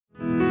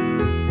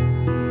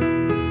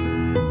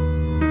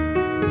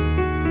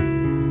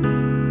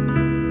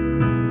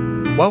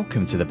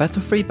Welcome to the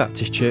Bethel Free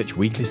Baptist Church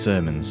Weekly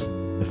Sermons.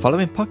 The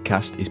following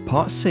podcast is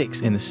part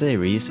 6 in the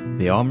series,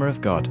 The Armour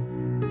of God.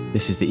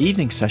 This is the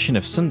evening session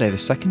of Sunday the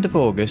 2nd of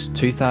August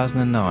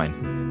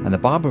 2009, and the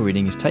Bible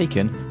reading is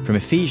taken from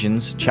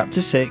Ephesians chapter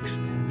 6,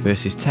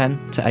 verses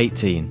 10 to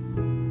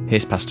 18.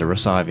 Here's Pastor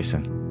Russ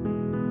Iveson.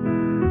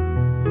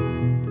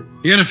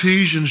 In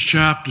Ephesians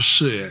chapter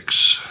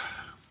 6,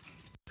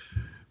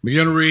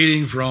 begin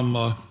reading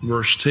from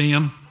verse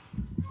 10.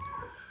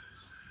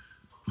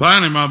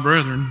 Finally, my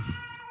brethren,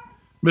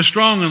 be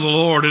strong in the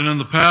Lord and in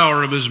the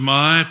power of his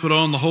might. Put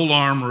on the whole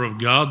armor of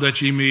God,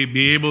 that ye may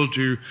be able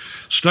to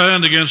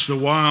stand against the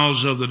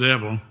wiles of the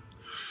devil.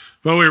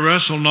 For we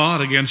wrestle not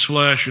against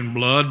flesh and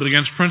blood, but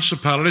against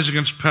principalities,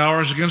 against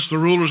powers, against the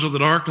rulers of the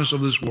darkness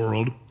of this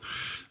world,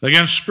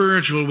 against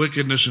spiritual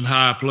wickedness in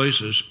high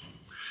places.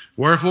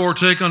 Wherefore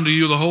take unto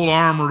you the whole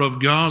armor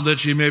of God,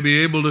 that ye may be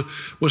able to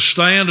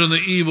withstand in the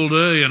evil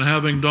day, and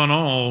having done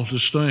all, to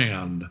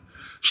stand.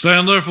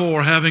 Stand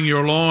therefore, having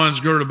your loins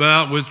girt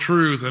about with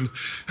truth, and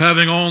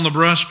having on the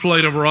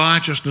breastplate of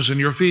righteousness, and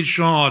your feet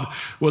shod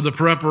with the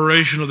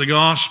preparation of the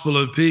gospel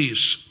of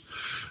peace.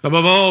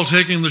 Above all,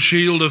 taking the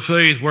shield of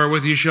faith,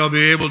 wherewith ye shall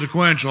be able to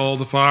quench all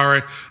the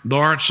fiery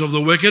darts of the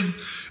wicked,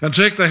 and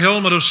take the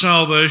helmet of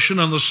salvation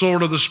and the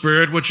sword of the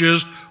Spirit, which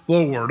is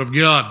the word of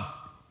God,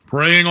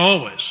 praying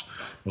always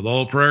with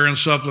all prayer and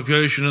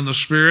supplication in the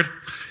Spirit,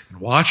 and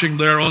watching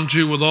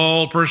thereunto with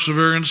all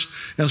perseverance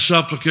and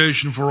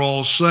supplication for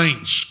all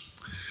saints.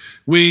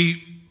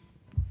 We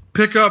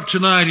pick up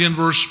tonight in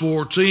verse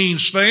 14,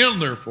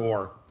 stand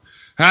therefore,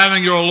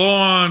 having your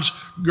loins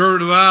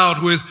girded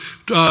about with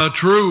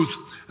truth,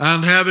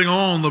 and having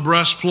on the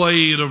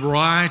breastplate of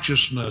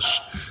righteousness.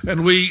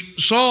 And we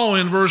saw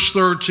in verse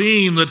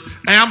 13 that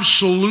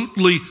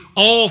absolutely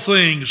all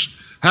things,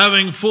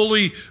 having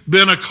fully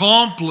been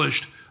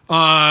accomplished,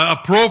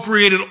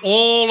 appropriated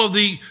all of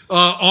the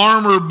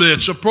armor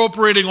bits,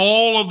 appropriating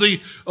all of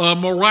the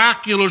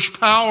miraculous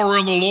power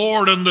in the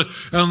Lord, and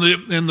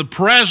the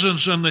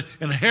presence and the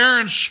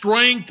inherent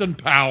strength and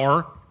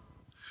power,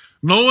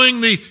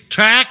 knowing the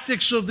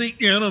tactics of the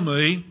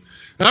enemy.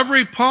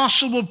 Every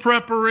possible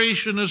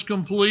preparation is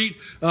complete,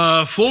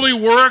 fully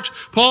worked.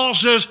 Paul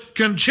says,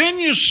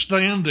 continue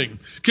standing,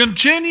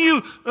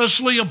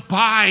 continuously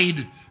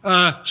abide.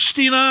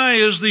 Stenai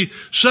is the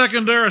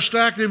second aorist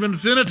active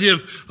infinitive.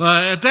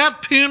 At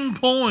that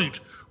pinpoint,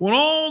 when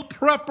all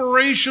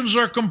preparations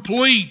are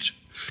complete,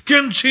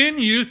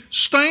 continue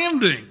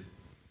standing.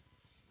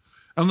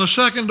 And the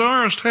second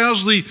aorist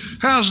has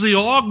the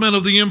augment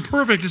of the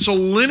imperfect. It's a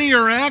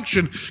linear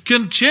action.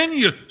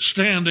 Continue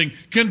standing,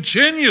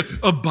 continue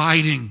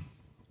abiding.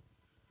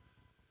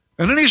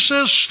 And then he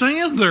says,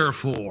 stand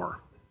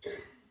therefore.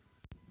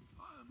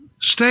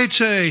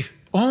 Stete,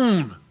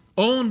 own.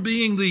 Own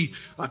being the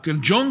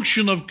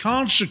conjunction of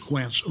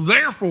consequence.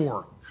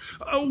 Therefore.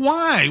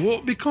 Why?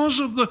 Well, because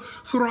of the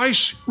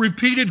thrice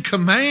repeated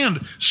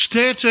command.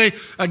 Stete,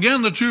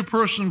 again, the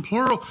two-person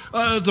plural.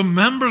 The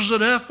members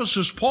at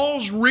Ephesus,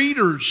 Paul's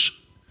readers.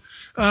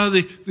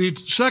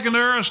 The second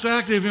aorist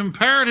active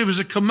imperative is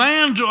a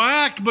command to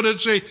act, but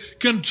it's a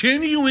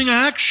continuing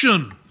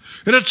action.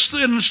 And it's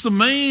the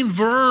main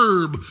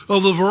verb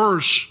of the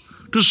verse.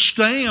 To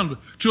stand,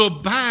 to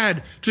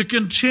abide, to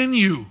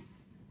continue.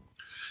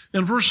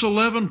 In verse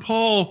 11,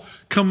 Paul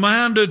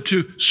commanded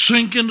to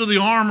sink into the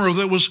armor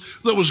that was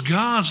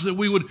God's, that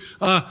we would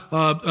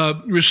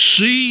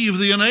receive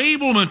the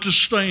enablement to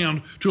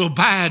stand, to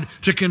abide,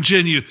 to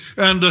continue,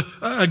 and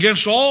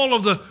against all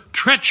of the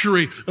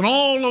treachery and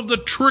all of the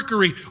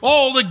trickery,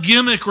 all the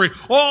gimmickry,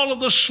 all of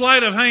the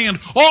sleight of hand,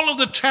 all of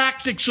the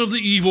tactics of the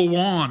evil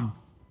one.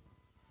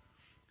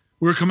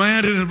 We're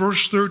commanded in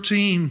verse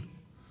 13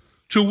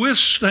 to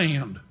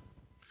withstand,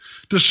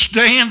 to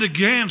stand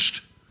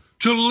against,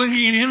 to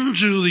lean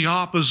into the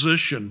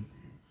opposition.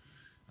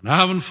 And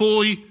having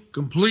fully,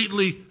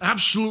 completely,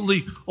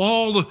 absolutely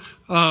all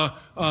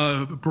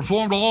the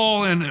performed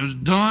all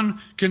and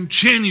done,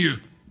 continue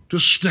to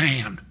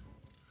stand.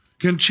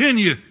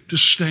 Continue to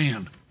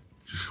stand.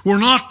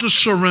 We're not to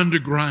surrender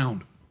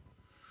ground.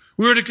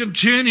 We're to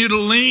continue to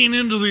lean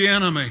into the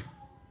enemy.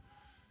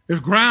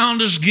 If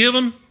ground is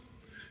given,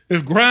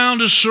 if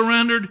ground is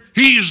surrendered,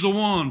 he's the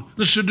one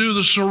that should do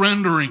the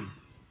surrendering.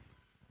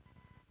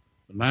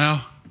 But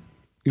now,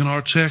 in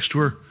our text,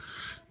 we're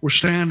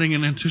standing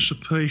in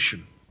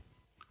anticipation.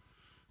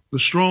 The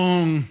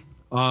strong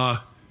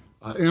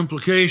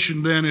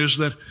implication then is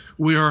that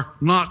we are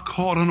not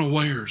caught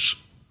unawares.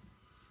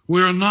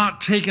 We are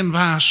not taken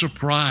by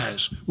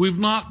surprise. We've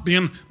not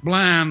been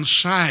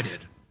blindsided.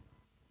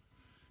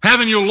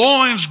 Having your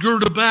loins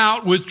girt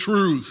about with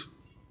truth.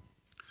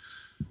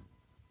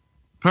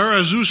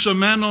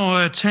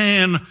 Parazousameno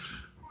etan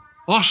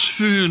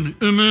osphun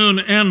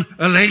umun en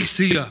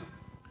aletheia.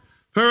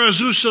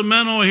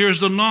 Parazousameno here is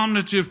the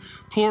nominative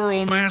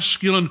plural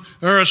masculine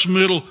aorist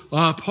middle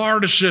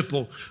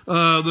participle.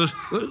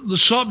 The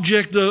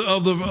subject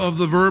of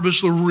the verb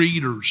is the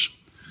readers.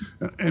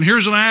 And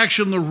here's an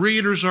action the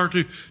readers are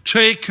to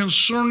take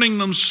concerning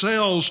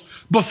themselves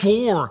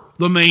before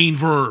the main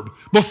verb,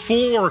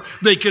 before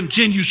they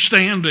continue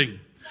standing,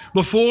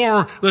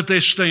 before that they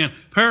stand.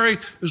 Peri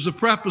is the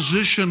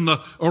preposition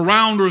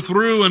around or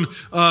through, and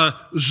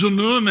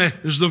zenume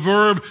is the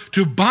verb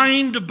to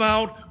bind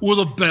about with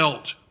a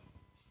belt.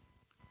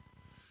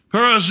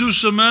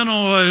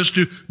 Parazousemeno is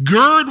to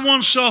gird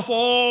oneself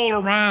all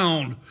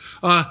around,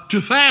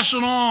 to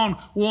fasten on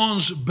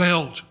one's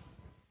belt.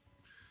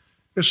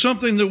 It's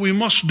something that we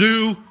must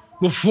do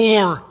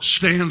before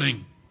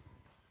standing.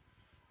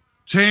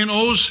 Tein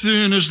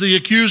osfun is the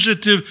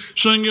accusative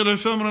singular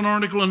feminine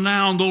article and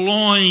noun, the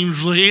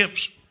loins, the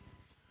hips.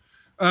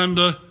 And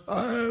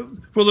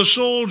for the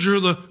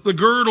soldier, the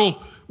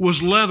girdle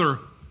was leather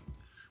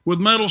with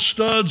metal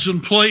studs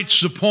and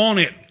plates upon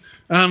it.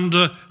 And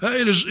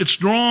it's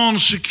drawn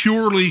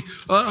securely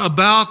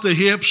about the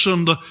hips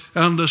and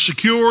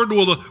secured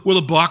with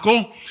a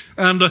buckle.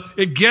 And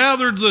it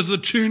gathered the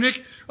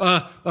tunic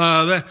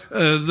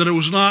that it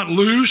was not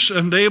loose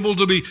and able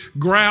to be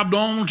grabbed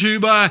onto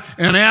by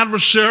an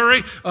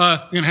adversary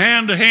in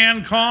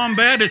hand-to-hand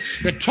combat.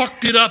 It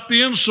tucked it up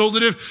in so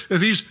that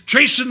if he's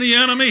chasing the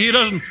enemy, he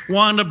doesn't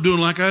wind up doing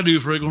like I do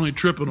frequently,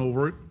 tripping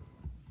over it.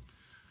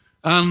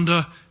 And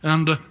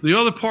the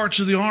other parts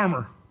of the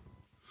armor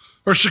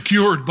are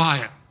secured by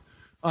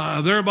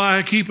it,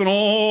 thereby keeping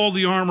all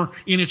the armor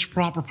in its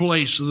proper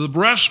place. The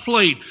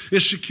breastplate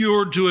is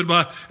secured to it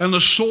and the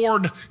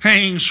sword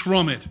hangs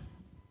from it.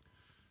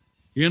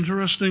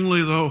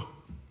 Interestingly, though,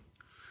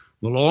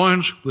 the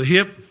loins, the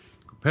hip,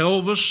 the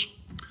pelvis,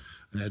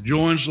 it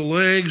joins the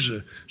legs,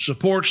 it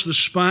supports the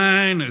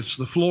spine, it's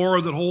the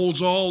floor that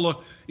holds all the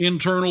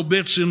internal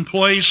bits in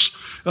place.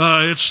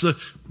 It's the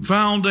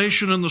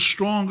foundation and the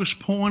strongest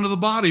point of the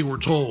body, we're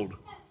told.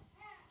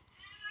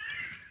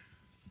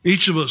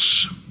 Each of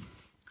us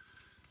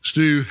is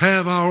to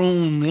have our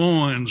own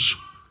loins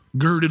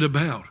girded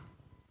about.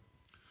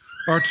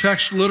 Our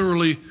text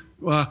literally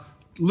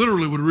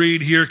would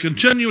read here,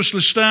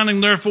 continuously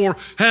standing, therefore,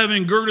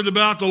 having girded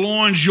about the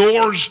loins,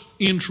 yours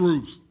in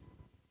truth.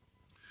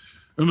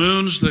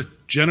 Amun's the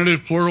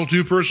genitive plural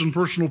two-person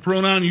personal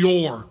pronoun,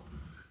 your,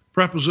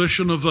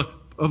 preposition of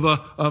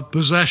a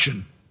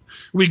possession.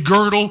 We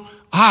girdle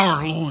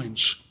our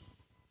loins.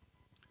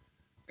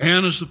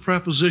 And is the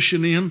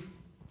preposition in.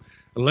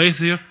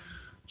 Aletheia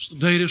is the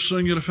dative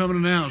singular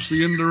feminine noun. It's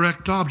the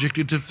indirect object.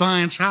 It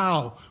defines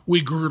how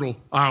we girdle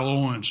our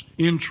loins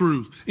in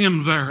truth,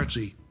 in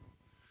verity.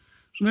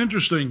 It's an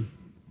interesting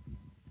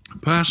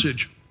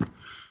passage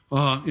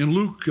in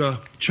Luke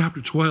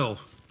chapter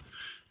 12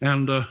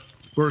 and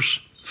verse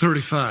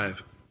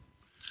 35.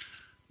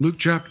 Luke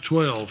chapter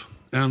 12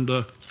 and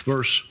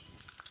verse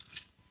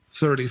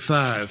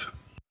 35.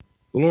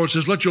 The Lord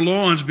says, let your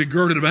loins be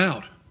girded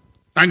about,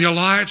 and your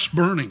lights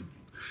burning.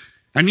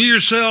 And ye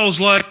yourselves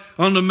like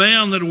unto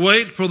men that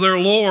wait for their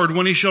Lord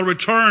when he shall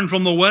return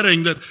from the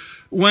wedding, that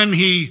when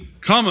he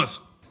cometh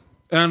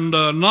and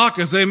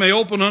knocketh, they may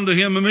open unto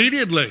him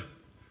immediately.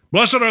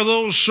 Blessed are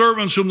those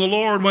servants whom the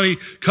Lord, when he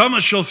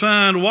cometh, shall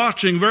find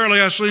watching. Verily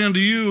I say unto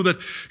you, that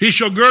he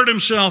shall gird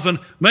himself and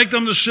make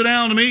them to sit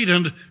down to meat,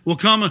 and will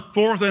come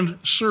forth and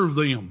serve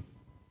them.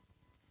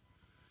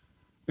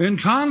 In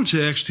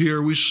context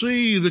here, we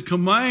see the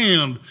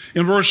command.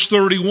 In verse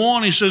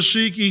 31, he says,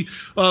 seek ye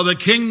the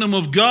kingdom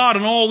of God,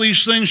 and all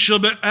these things shall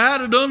be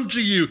added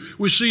unto you.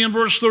 We see in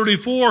verse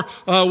 34,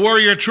 where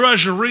your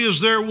treasury is,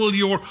 there will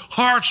your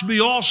hearts be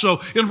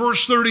also. In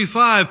verse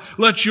 35,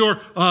 let your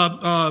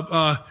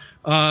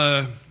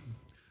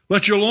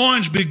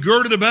loins be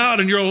girded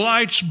about and your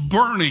lights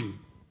burning.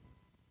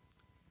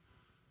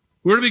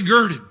 We're to be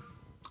girded.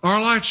 Our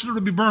lights are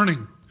to be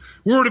burning.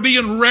 We're to be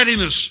in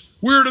readiness.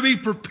 We're to be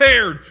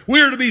prepared.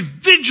 We're to be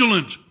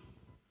vigilant.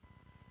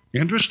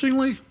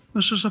 Interestingly,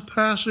 this is a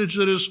passage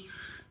that is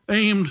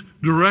aimed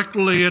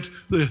directly at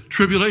the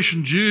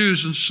tribulation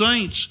Jews and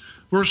saints.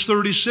 Verse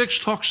 36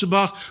 talks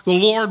about the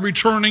Lord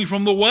returning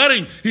from the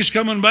wedding. He's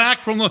coming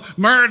back from the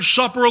marriage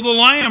supper of the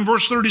Lamb.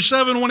 Verse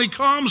 37, when he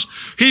comes,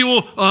 he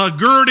will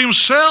gird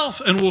himself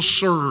and will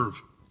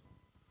serve.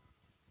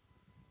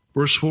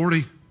 Verse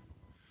 40,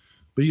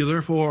 be ye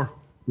therefore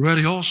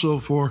ready also,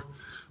 for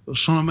the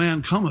Son of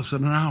Man cometh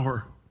in an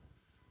hour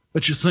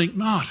that you think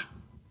not.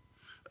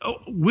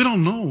 We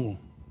don't know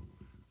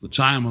the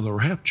time of the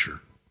rapture.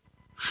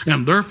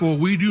 And therefore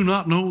we do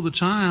not know the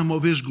time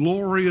of his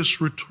glorious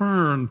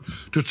return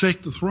to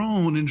take the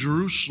throne in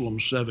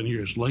Jerusalem 7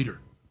 years later.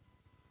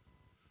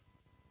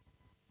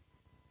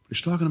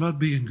 He's talking about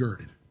being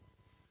girded.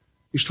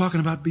 He's talking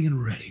about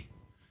being ready.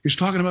 He's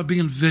talking about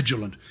being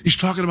vigilant. He's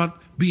talking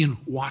about being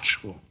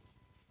watchful.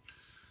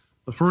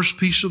 The first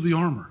piece of the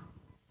armor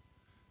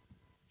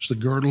is the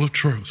girdle of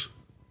truth.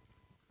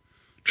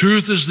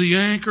 Truth is the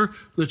anchor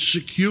that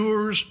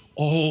secures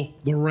all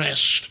the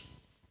rest.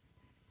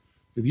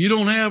 If you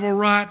don't have a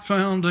right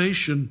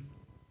foundation,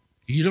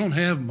 you don't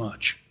have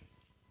much.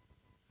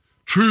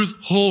 Truth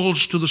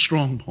holds to the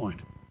strong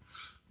point.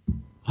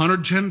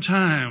 110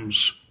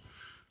 times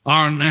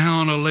our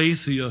noun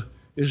aletheia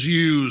is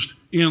used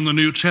in the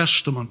New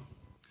Testament.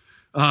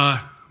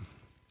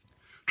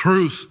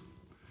 Truth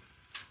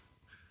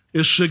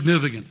is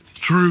significant.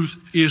 Truth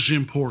is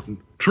important.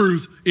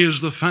 Truth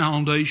is the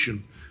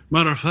foundation.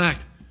 Matter of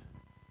fact,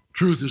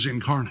 truth is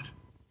incarnate.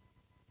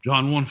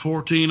 John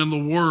 1:14, and the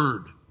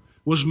Word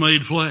was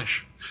made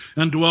flesh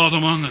and dwelt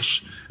among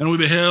us, and we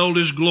beheld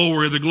His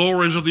glory, the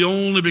glories of the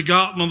only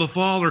begotten of the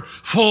Father,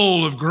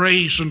 full of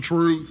grace and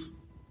truth.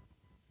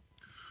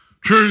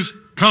 Truth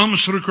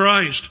comes through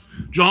Christ.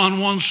 John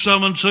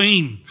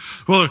 1:17,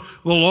 for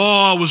the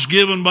law was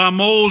given by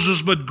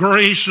Moses, but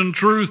grace and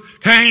truth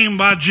came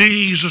by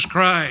Jesus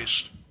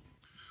Christ.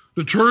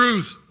 The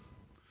truth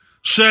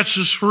sets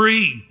us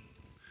free.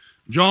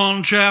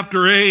 John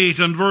chapter 8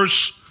 and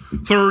verse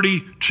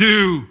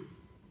 32.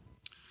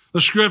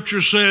 The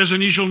Scripture says,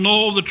 and ye shall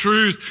know the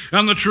truth,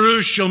 and the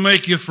truth shall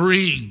make you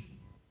free.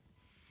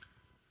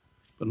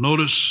 But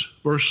notice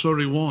verse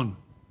 31.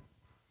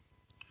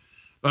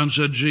 And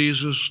said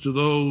Jesus to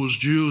those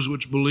Jews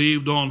which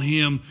believed on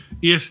Him,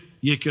 if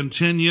ye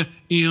continue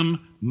in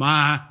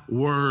my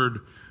word,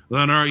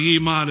 then are ye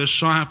my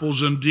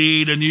disciples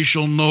indeed, and ye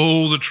shall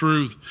know the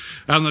truth,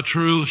 and the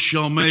truth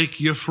shall make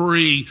you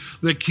free.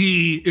 The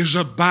key is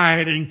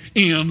abiding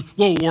in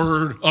the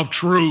word of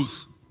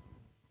truth.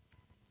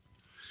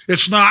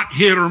 It's not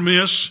hit or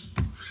miss.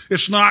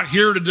 It's not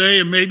here today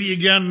and maybe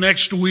again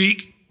next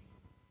week.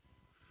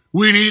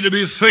 We need to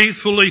be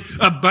faithfully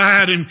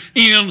abiding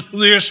in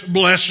this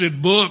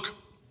blessed book.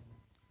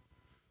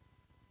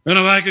 And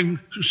if I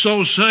can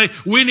so say,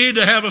 we need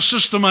to have a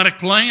systematic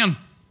plan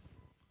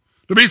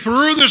to be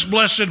through this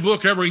blessed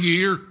book every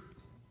year.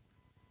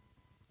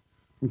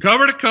 From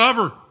cover to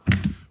cover,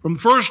 from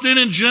first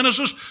in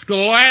Genesis to the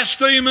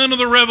last amen of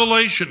the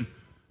Revelation,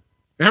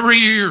 every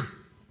year.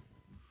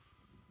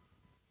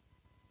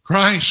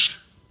 Christ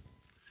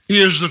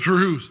is the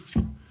truth.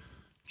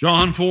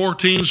 John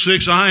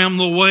 14:6, I am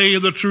the way,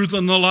 the truth,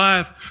 and the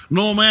life.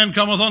 No man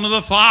cometh unto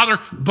the Father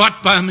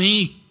but by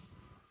me.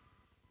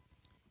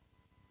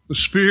 The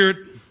Spirit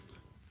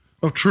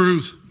of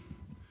truth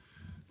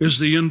is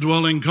the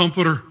indwelling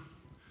comforter.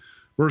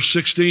 Verse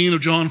 16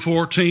 of John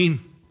 14,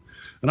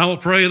 and I will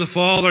pray the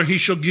Father, He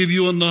shall give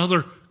you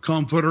another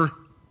comforter.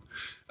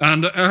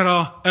 And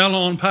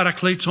Elon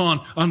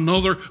Parakleton,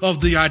 another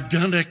of the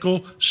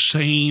identical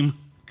same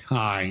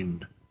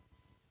kind.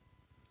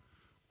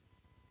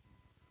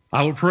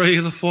 I will pray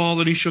the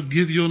Father, and He shall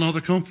give you another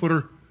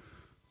comforter,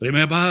 that He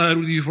may abide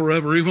with you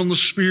forever, even the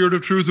Spirit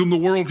of truth, whom the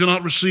world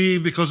cannot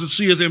receive, because it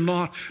seeth Him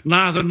not,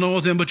 neither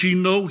knoweth Him, but ye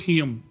know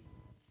Him.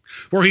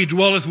 For He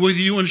dwelleth with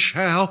you and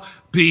shall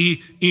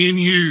be in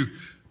you.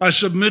 I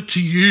submit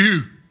to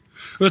you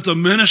that the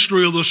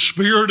ministry of the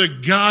Spirit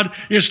of God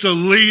is to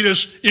lead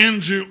us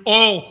into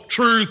all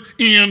truth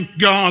in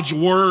God's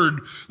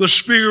Word. The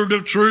Spirit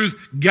of truth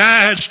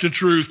guides to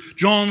truth.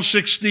 John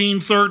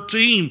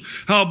 16:13.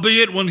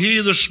 Howbeit, when He,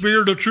 the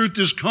Spirit of truth,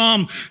 is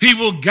come, He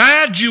will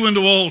guide you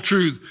into all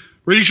truth.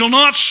 For He shall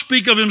not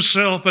speak of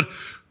Himself, but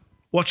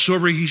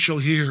whatsoever He shall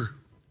hear,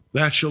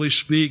 that shall He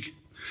speak.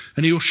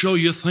 And He will show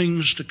you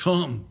things to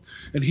come.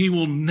 And He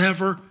will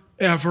never,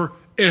 ever,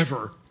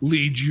 ever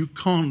lead you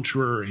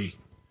contrary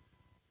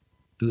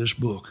to this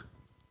book.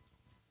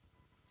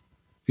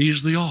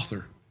 He's the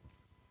author.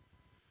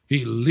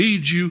 He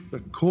leads you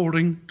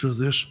according to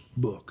this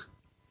book.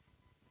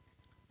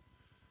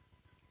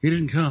 He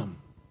didn't come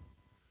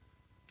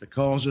to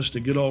cause us to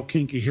get all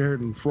kinky-haired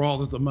and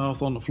froth at the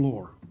mouth on the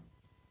floor.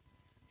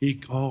 He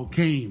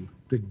came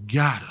to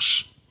guide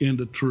us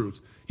into truth.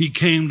 He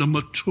came to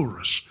mature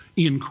us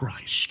in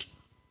Christ.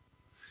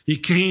 He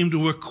came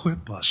to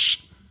equip us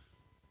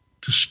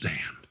to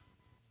stand.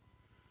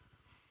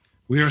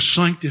 We are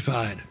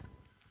sanctified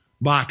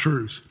by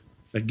truth.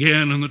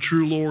 Again, in the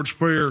true Lord's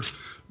Prayer,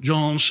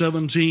 John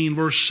 17,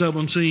 verse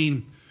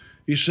 17,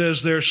 He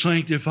says there,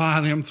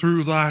 sanctify them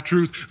through thy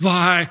truth.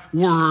 Thy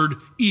word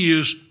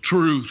is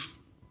truth.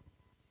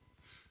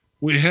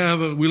 We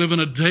live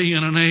in a day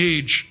and an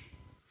age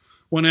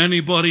when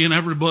anybody and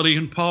everybody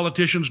in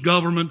politicians,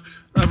 government,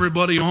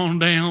 everybody on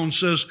down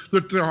says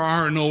that there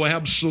are no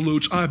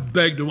absolutes. I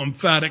beg to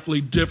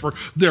emphatically differ.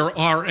 There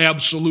are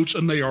absolutes,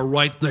 and they are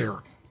right there.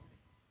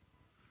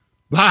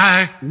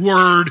 Thy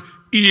word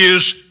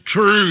is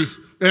truth,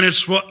 and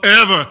it's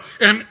forever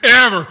and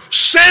ever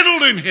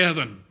settled in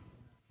heaven.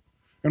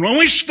 And when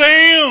we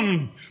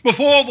stand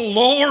before the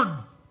Lord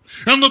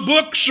and the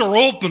books are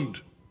opened,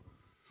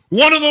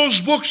 one of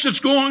those books that's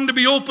going to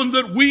be opened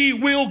that we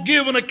will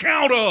give an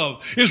account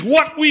of is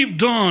what we've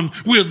done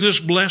with this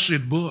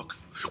blessed book.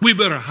 We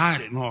better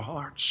hide it in our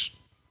hearts.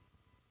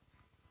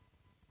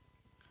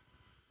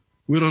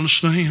 We'll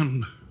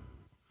understand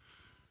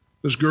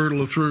this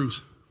girdle of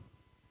truth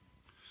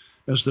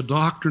as the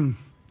doctrine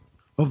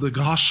of the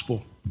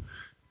gospel.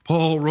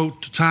 Paul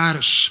wrote to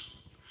Titus,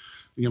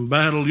 the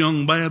embattled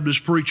young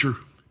Baptist preacher,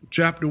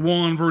 chapter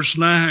 1, verse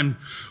 9,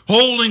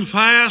 holding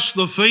fast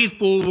the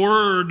faithful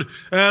word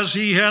as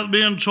he had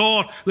been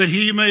taught, that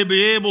he may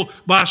be able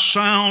by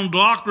sound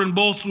doctrine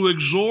both to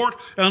exhort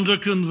and to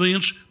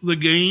convince the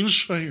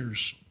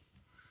gainsayers.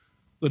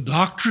 the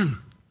doctrine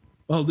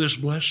of this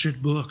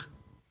blessed book,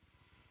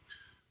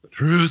 the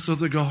truth of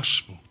the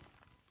gospel.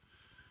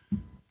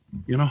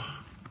 You know,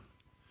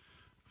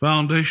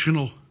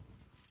 foundational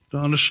to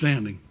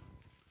understanding,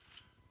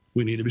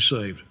 we need to be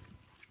saved.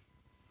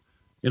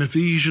 In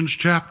Ephesians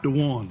chapter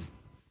 1,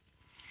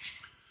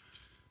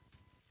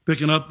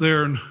 picking up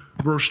there in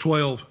verse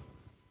 12,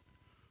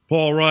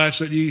 Paul writes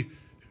that we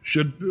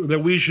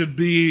should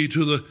be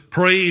to the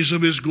praise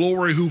of his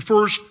glory, who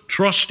first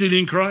trusted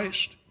in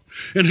Christ,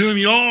 in whom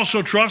you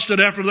also trusted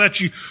after that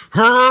you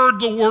heard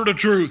the word of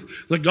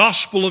truth, the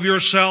gospel of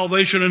your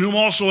salvation, in whom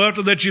also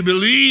after that you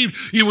believed,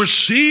 you were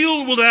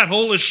sealed with that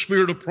Holy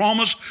Spirit of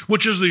promise,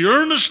 which is the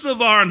earnest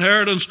of our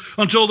inheritance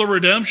until the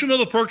redemption of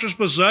the purchased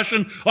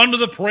possession unto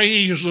the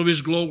praise of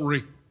his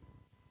glory.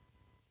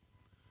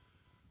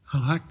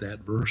 I like that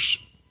verse.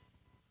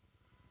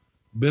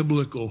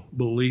 Biblical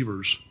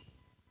believers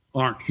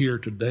aren't here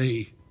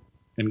today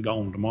and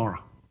gone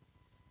tomorrow.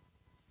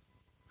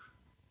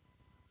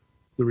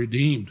 The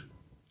redeemed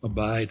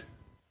abide.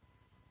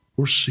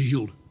 We're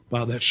sealed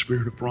by that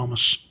Spirit of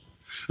promise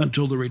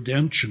until the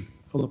redemption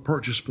of the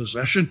purchased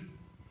possession.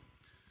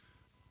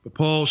 But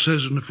Paul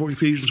says in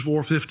Ephesians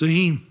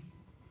 4:15,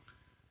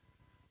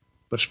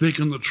 but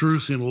speaking the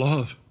truth in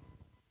love,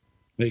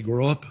 may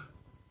grow up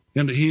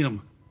into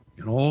him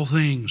in all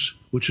things,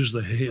 which is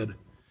the head,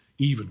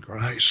 even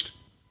Christ.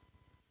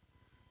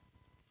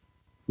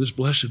 This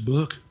blessed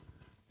book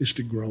is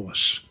to grow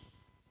us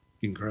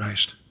in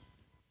Christ.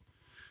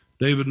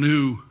 David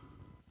knew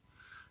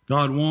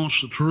God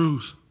wants the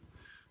truth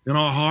in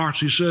our hearts.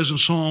 He says in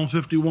Psalm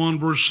 51,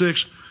 verse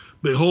 6,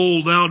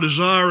 behold, thou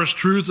desirest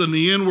truth in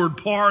the inward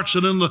parts,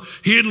 and in the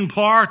hidden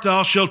part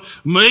thou shalt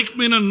make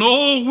me to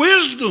know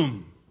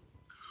wisdom.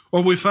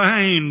 Or we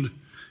find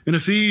in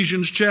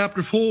Ephesians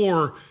chapter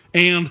 4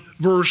 and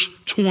verse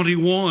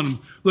 21,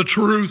 the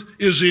truth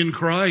is in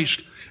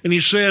Christ. And he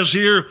says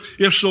here,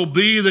 if so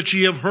be that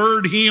ye have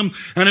heard him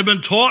and have been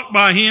taught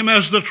by him,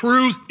 as the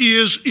truth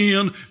is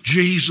in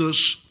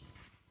Jesus.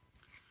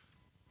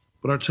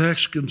 But our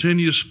text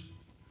continues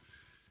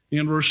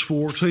in verse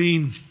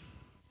 14.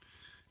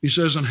 He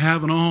says, and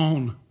having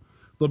on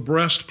the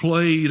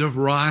breastplate of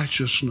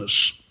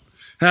righteousness.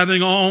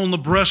 Having on the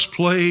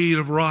breastplate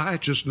of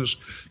righteousness.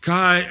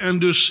 Kai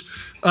andus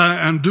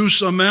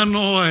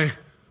amenoi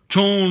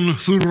ton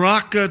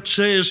thuraka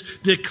tes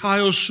de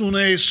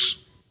kaiosunes.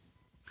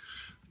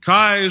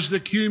 Kai is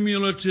the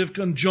cumulative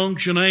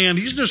conjunction and.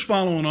 He's just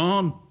following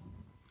on.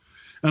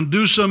 And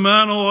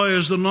dousamanoi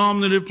is the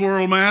nominative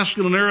plural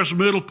masculine aorist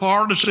middle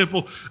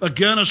participle.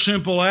 Again, a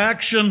simple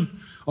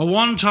action, a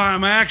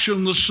one-time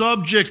action. The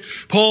subject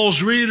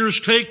Paul's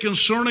readers take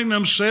concerning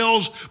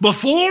themselves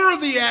before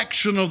the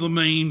action of the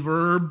main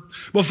verb,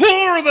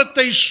 before that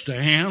they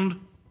stand.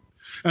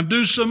 And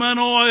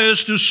dousamanoi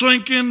is to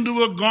sink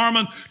into a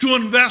garment, to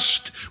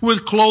invest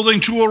with clothing,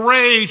 to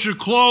array, to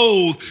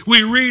clothe.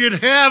 We read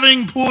it,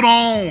 having put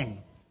on.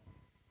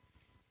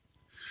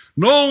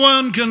 No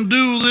one can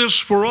do this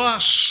for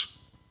us.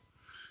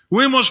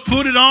 We must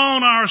put it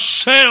on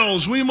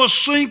ourselves. We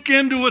must sink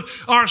into it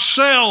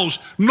ourselves.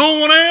 No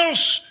one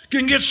else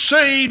can get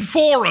saved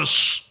for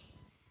us.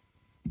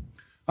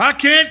 I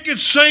can't get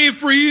saved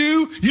for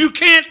you. You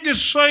can't get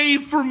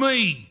saved for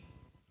me.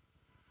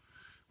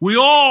 We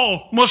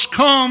all must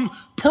come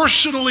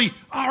personally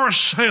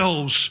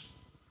ourselves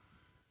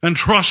and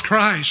trust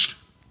Christ.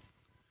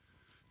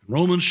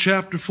 Romans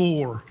chapter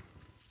 4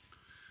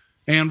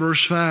 and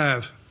verse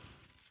 5.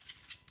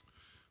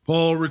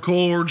 Paul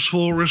records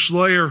for us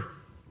there,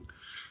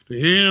 to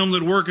him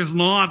that worketh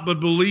not, but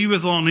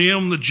believeth on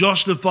him that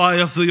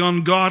justifieth the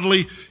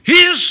ungodly,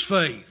 his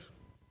faith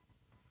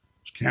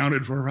is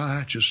counted for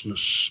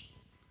righteousness.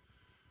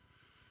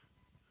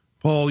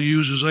 Paul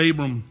uses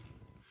Abram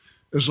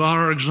as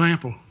our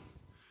example.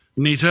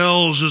 And he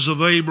tells us of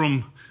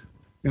Abram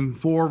in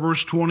 4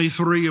 verse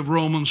 23 of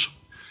Romans,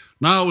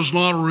 now it was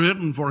not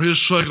written for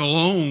his sake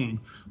alone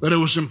that it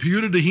was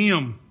imputed to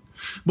him,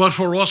 but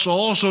for us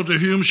also, to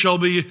whom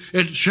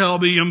it shall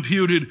be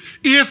imputed,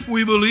 if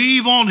we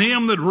believe on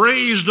him that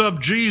raised up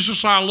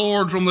Jesus our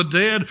Lord from the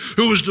dead,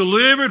 who was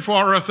delivered for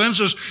our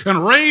offenses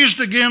and raised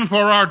again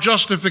for our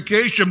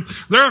justification.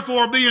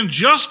 Therefore, being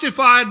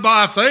justified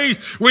by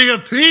faith, we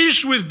have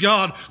peace with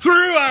God through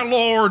our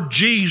Lord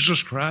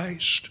Jesus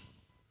Christ.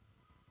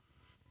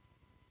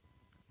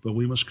 But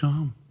we must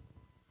come.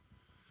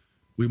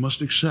 We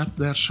must accept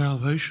that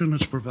salvation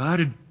that's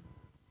provided.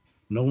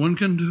 No one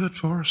can do it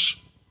for us.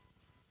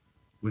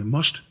 We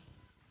must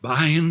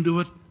buy into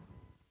it,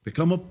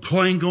 become a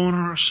plank on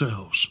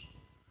ourselves.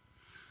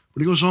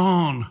 But he goes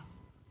on,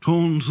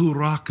 ton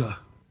thuraka,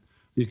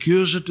 the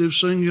accusative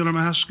singular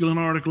masculine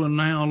article and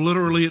noun.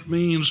 Literally it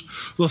means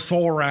the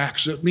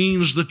thorax, it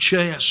means the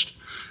chest.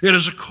 It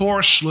is a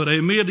corselet,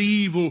 a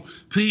medieval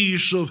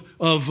piece of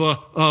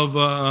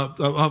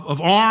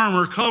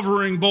armor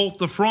covering both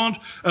the front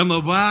and the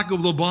back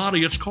of the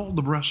body. It's called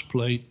the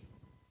breastplate.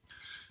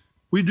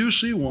 We do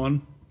see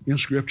one in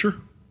Scripture.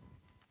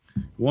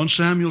 1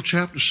 Samuel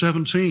chapter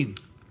 17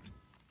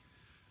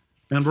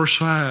 and verse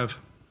 5.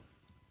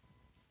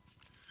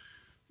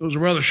 There was a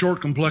rather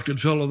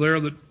short-complected fellow there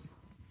that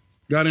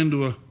got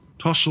into a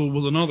tussle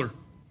with another.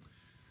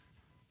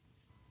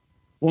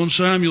 1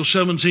 Samuel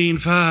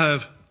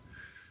 17:5.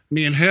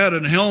 He had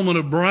a helmet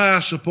of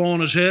brass upon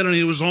his head, and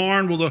he was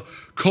armed with a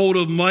coat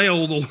of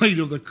mail. The weight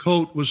of the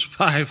coat was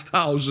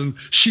 5,000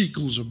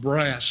 shekels of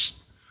brass.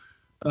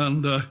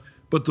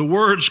 But the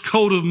words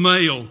coat of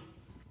mail,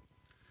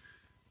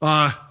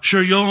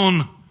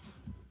 Sherion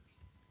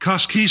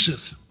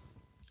Kasketheth.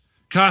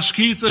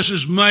 Kasketheth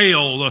is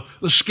mail,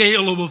 the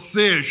scale of a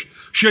fish.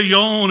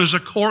 Sherion is a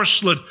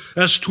corselet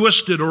as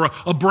twisted, or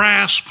a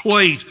brass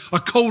plate, a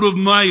coat of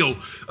mail.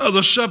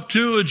 The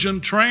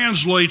Septuagint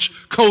translates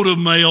coat of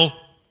mail,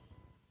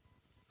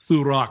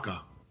 thuraka,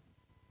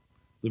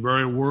 the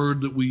very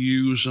word that we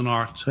use in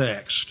our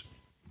text.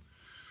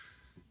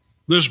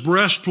 This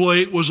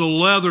breastplate was a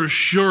leather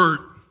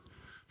shirt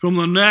from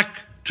the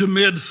neck to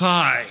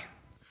mid-thigh,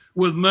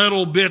 with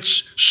metal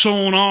bits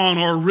sewn on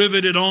or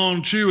riveted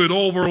onto it,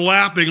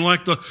 overlapping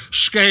like the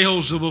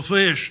scales of a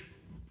fish.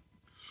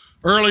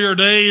 Earlier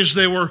days,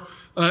 they were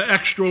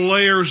extra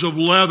layers of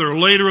leather.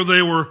 Later,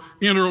 they were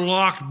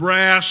interlocked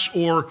brass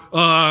or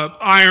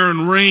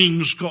iron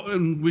rings,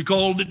 and we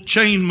called it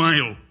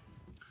chainmail.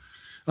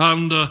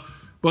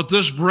 But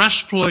this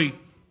breastplate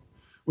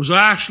was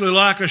actually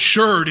like a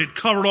shirt. It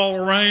covered all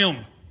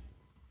around.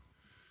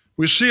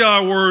 We see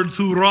our word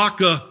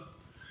thuraka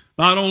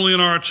not only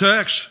in our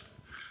text,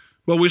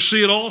 but we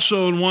see it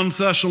also in 1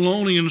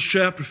 Thessalonians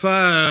chapter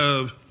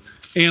 5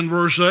 and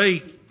verse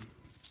 8.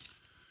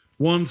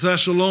 1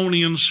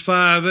 Thessalonians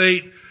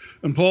 5:8,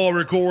 and Paul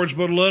records,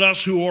 "But let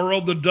us who are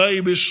of the day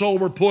be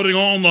sober, putting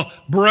on the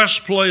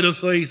breastplate of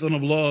faith and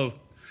of love,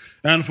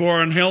 and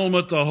for an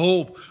helmet the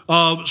hope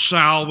of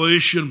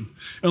salvation."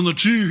 And the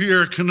two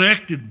here are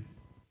connected.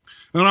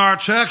 In our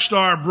text,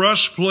 our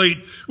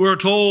breastplate, we're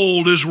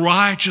told, is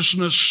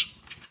righteousness.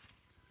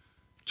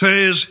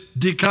 Tes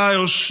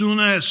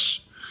dikaiosunes.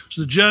 It's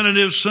the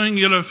genitive,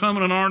 singular,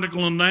 feminine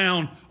article and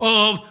noun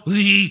of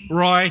the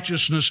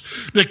righteousness.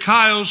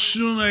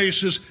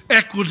 Dikaiosunes is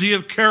equity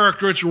of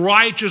character. It's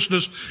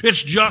righteousness.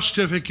 It's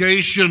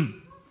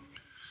justification.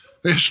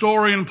 The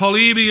historian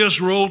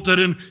Polybius wrote that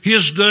in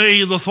his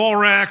day the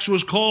thorax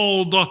was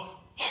called the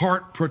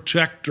heart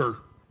protector.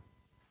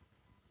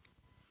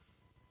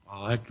 I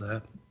like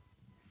that.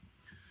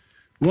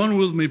 Run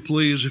with me,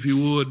 please, if you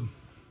would,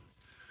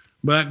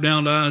 back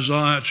down to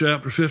Isaiah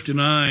chapter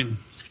 59.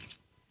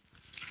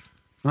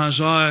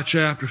 Isaiah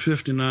chapter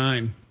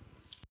 59.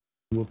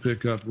 We'll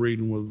pick up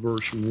reading with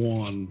verse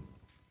 1.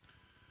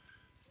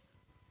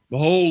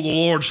 "Behold, the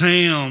Lord's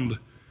hand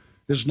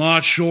is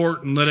not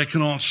shortened that it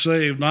cannot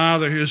save,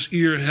 neither his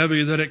ear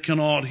heavy that it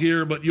cannot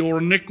hear, but your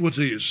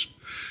iniquities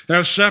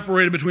have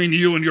separated between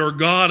you and your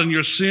God, and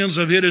your sins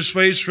have hid his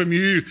face from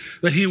you,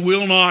 that he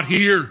will not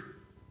hear.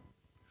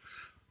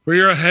 For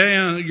your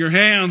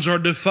hands are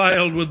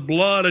defiled with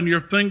blood, and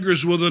your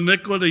fingers with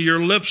iniquity.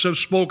 Your lips have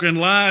spoken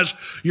lies.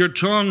 Your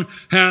tongue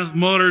hath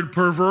muttered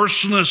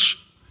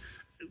perverseness."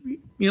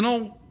 You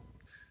know,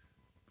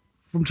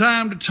 from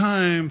time to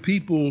time,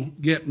 people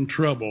get in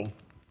trouble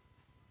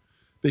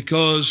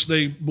because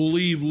they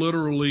believe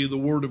literally the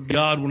word of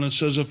God when it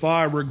says, "If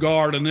I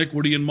regard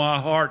iniquity in my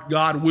heart,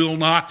 God will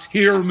not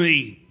hear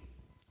me."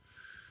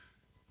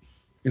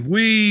 If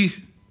we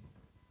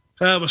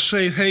have a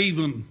safe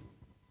haven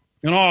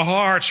in our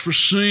hearts for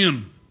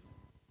sin,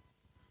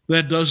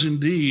 that does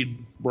indeed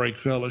break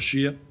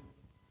fellowship.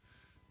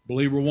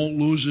 Believer won't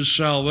lose his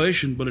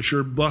salvation, but it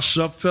sure busts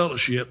up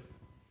fellowship.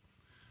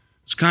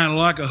 It's kind of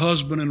like a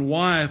husband and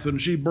wife, and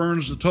she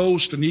burns the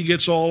toast, and he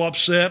gets all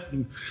upset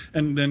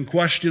and then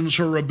questions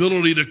her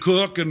ability to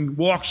cook and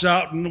walks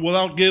out and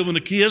without giving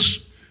a kiss.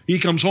 He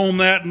comes home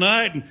that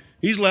night, and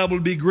he's liable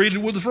to be greeted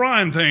with a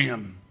frying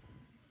pan.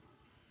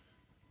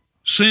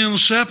 Sin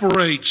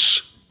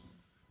separates.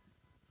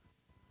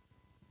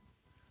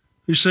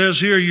 He says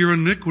here, your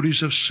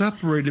iniquities have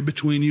separated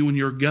between you and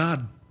your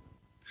God,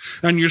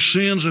 and your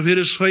sins have hid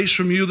his face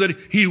from you that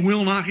he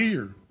will not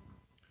hear.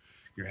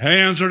 Your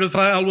hands are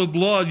defiled with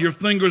blood, your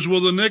fingers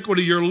with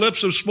iniquity, your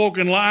lips have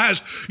spoken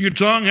lies, your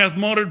tongue hath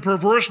muttered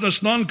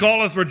perverseness. None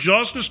calleth for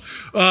justice,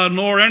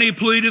 nor any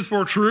pleadeth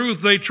for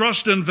truth. They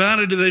trust in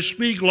vanity, they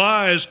speak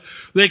lies,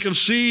 they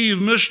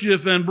conceive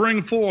mischief and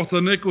bring forth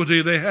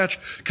iniquity. They hatch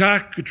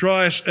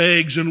cockatrice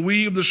eggs and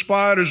weave the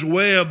spider's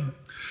web.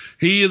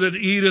 He that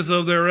eateth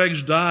of their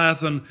eggs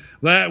dieth, and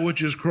that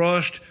which is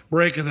crushed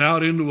breaketh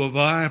out into a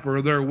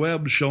viper. Their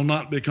webs shall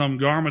not become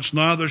garments,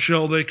 neither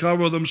shall they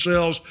cover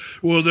themselves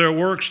with their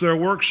works. Their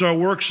works are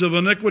works of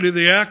iniquity.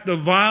 The act of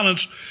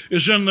violence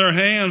is in their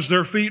hands.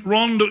 Their feet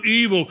run to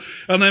evil,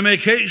 and they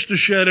make haste to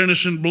shed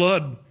innocent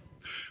blood.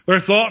 Their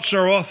thoughts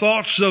are all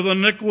thoughts of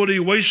iniquity,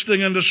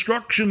 wasting and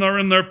destruction are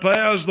in their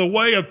paths. The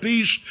way of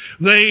peace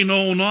they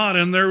know not,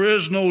 and there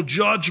is no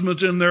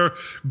judgment in their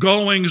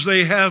goings.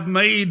 They have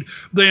made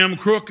them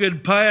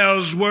crooked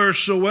paths,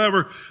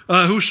 whosoever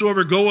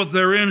goeth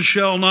therein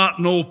shall not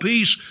know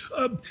peace.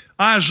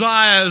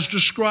 Isaiah is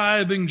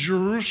describing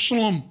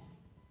Jerusalem.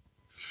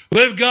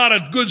 They've got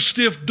a good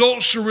stiff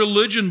dose of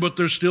religion, but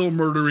they're still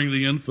murdering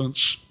the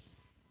infants.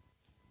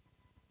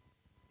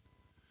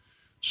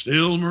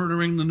 Still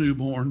murdering the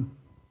newborn.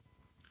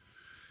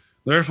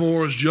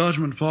 Therefore is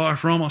judgment far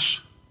from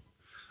us.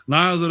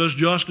 Neither does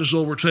justice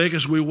overtake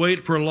us. We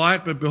wait for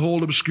light, but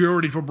behold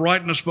obscurity for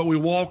brightness. But we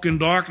walk in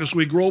darkness.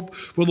 We grope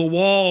for the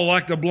wall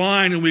like the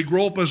blind, and we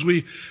grope as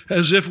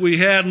if we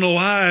had no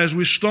eyes.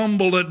 We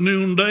stumble at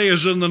noonday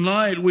as in the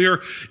night. We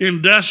are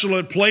in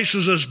desolate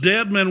places as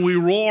dead men. We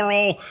roar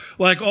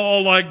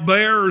all like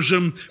bears,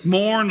 and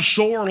mourn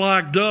sore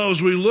like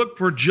doves. We look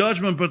for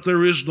judgment, but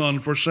there is none,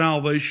 for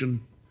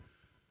salvation,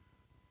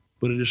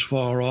 but it is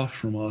far off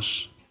from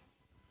us.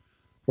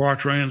 For our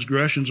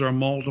transgressions are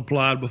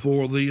multiplied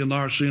before thee, and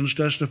our sins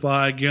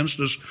testify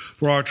against us.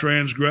 For our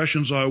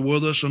transgressions are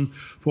with us, and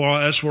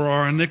as for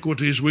our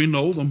iniquities, we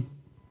know them.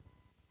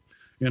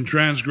 In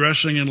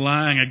transgressing and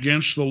lying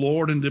against the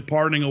Lord, and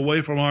departing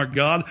away from our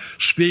God,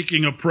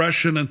 speaking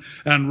oppression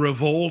and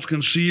revolt,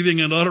 conceiving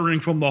and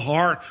uttering from the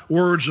heart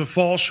words of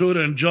falsehood,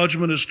 and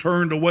judgment is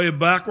turned away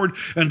backward,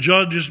 and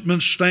justice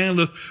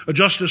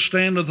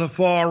standeth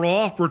afar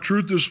off, for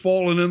truth is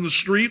fallen in the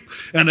street,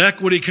 and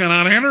equity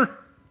cannot enter.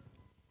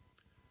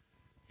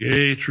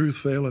 Yea, truth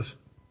faileth.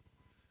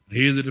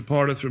 He that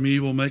departeth from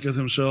evil maketh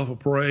himself a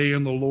prey,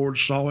 and the Lord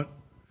saw it,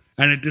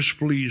 and it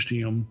displeased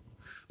him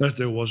that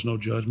there was no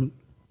judgment.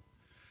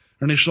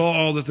 And he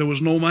saw that there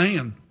was no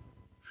man,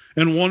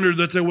 and wondered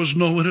that there was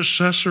no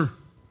intercessor.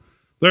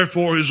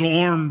 Therefore his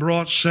arm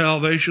brought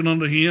salvation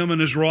unto him,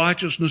 and his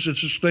righteousness it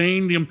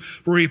sustained him.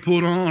 For he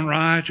put on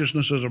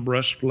righteousness as a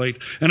breastplate,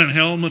 and an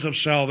helmet of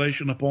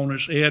salvation upon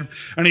his head.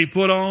 And he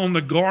put on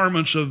the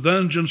garments of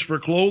vengeance for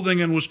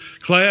clothing, and was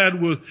clad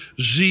with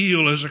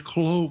zeal as a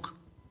cloak.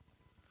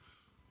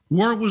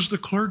 Where was the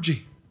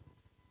clergy?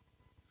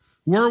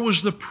 Where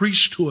was the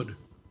priesthood?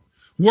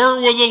 Where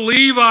were the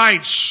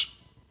Levites?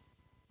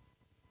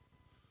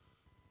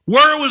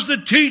 Where was the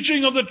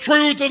teaching of the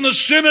truth in the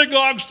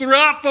synagogues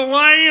throughout the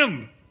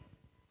land?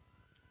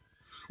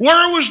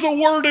 Where was the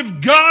word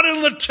of God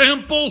in the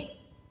temple?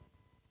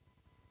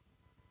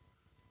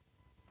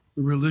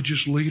 The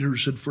religious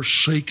leaders had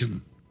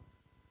forsaken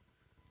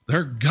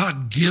their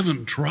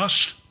God-given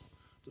trust,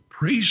 the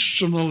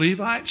priests and the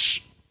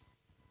Levites.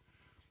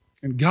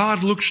 And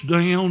God looks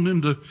down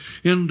into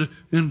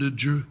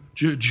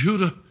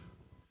Judah,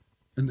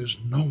 and there's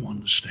no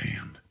one to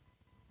stand.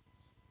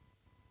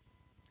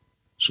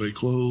 So he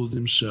clothed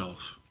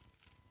himself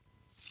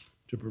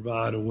to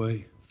provide a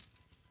way.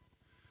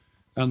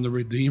 And the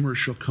Redeemer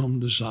shall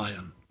come to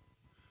Zion.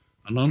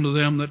 And unto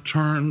them that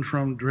turn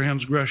from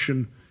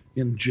transgression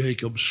in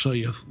Jacob,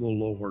 saith the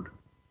Lord.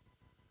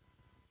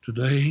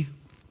 Today,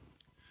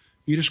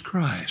 it is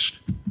Christ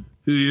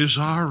who is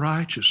our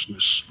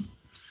righteousness.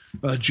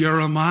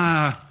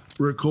 Jeremiah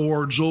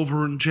records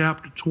over in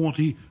chapter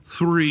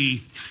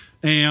 23,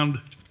 and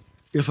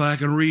if I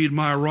can read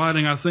my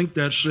writing, I think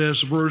that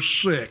says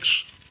verse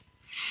 6.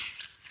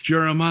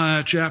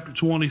 Jeremiah chapter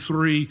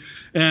 23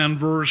 and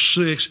verse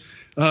 6.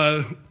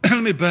 Let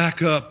me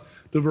back up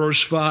to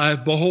verse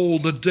 5.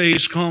 Behold, the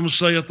days come,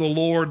 saith the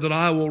Lord, that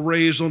I will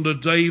raise unto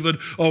David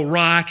a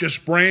righteous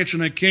branch,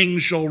 and a king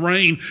shall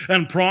reign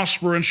and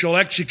prosper, and shall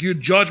execute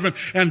judgment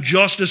and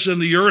justice in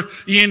the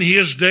earth. In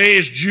his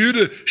days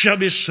Judah shall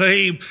be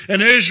saved,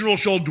 and Israel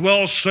shall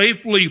dwell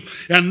safely.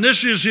 And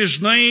this is his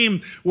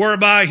name,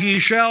 whereby he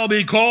shall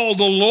be called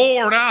the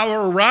Lord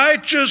our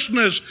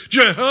righteousness,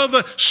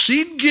 Jehovah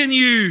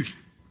Sidkenu.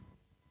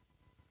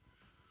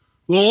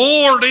 The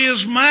Lord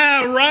is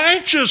my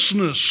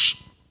righteousness.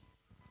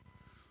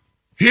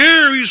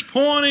 Here he's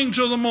pointing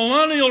to the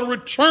millennial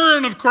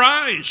return of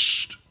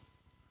Christ.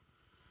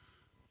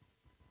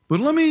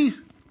 But let me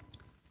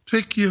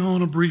take you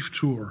on a brief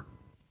tour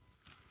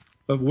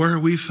of where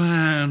we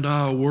find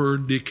our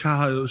word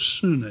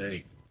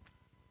dikaiosune,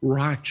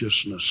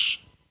 righteousness.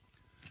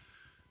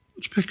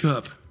 Let's pick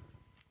up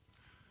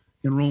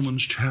in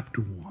Romans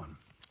chapter 1.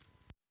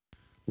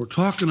 We're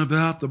talking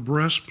about the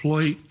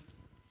breastplate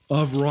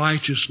of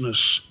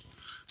righteousness,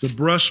 the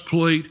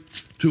breastplate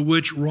to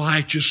which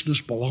righteousness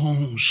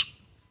belongs.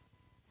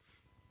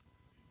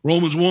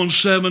 Romans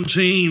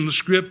 1:17, the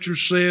scripture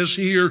says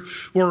here,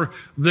 for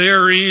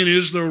therein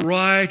is the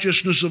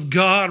righteousness of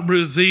God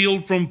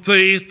revealed from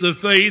faith to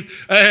faith,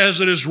 as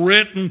it is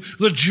written,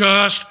 the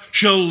just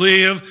shall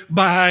live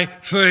by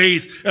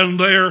faith. And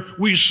there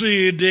we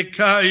see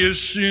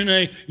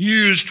dikaiosune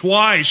used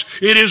twice.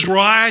 It is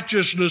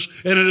righteousness,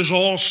 and it is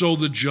also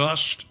the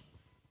just.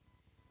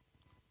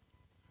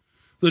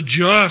 The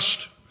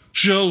just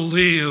shall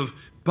live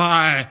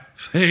by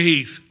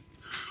faith.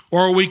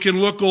 Or we can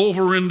look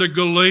over into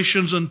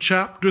Galatians in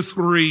chapter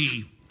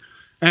 3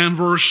 and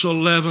verse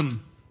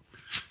 11.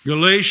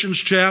 Galatians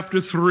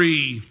chapter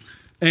 3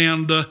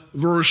 and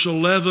verse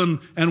 11,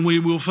 and we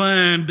will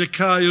find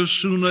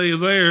dikaiosune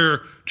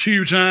there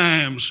 2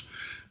 times.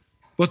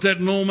 But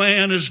that no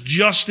man is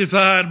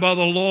justified by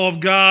the law of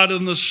God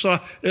and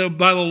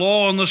by the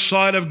law in the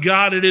sight of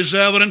God, it is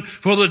evident,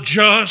 for the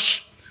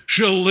just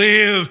shall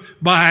live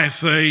by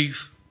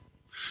faith.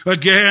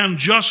 Again,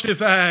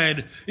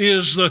 justified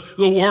is the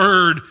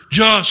word.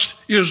 Just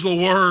is the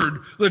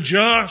word. The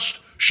just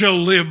shall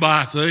live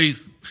by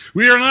faith.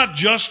 We are not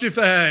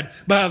justified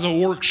by the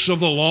works of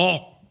the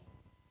law.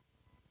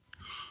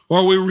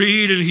 Or we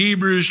read in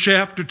Hebrews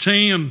chapter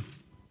 10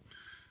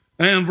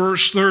 and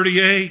verse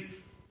 38.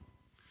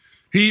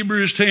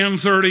 Hebrews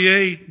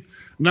 10:38.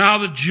 Now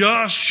the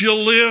just shall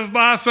live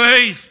by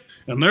faith.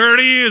 And there it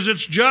is,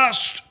 it's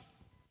just.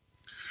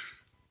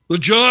 The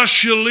just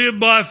shall live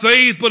by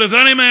faith, but if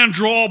any man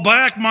draw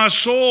back, my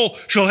soul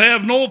shall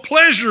have no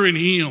pleasure in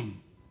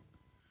him.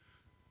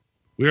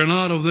 We are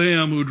not of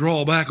them who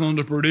draw back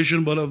unto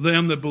perdition, but of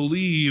them that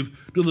believe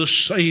to the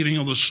saving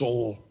of the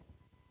soul.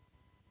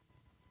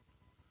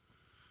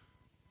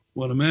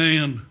 When a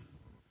man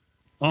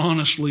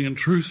honestly and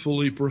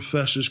truthfully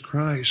professes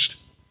Christ,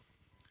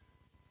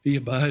 he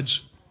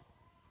abides.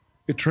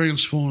 It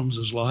transforms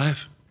his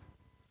life.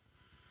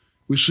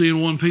 We see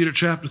in 1 Peter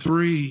chapter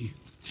 3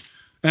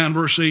 and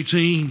verse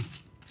 18,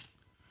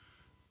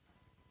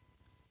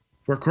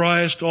 for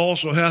Christ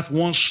also hath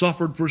once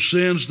suffered for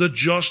sins, the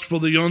just for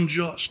the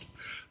unjust,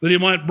 that he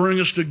might bring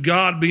us to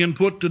God, being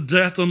put to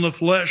death in the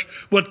flesh,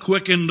 but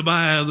quickened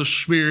by the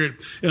Spirit.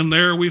 And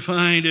there we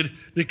find it,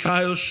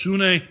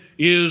 dikaiosune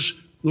is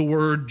the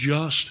word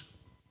just.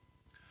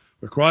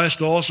 For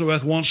Christ also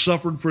hath once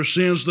suffered for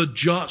sins, the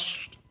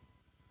just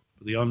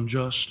for the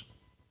unjust.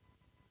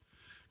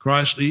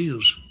 Christ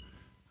is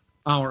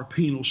our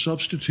penal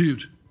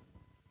substitute.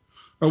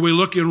 Or we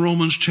look in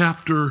Romans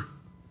chapter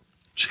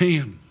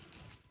 10.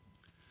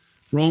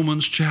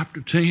 Romans chapter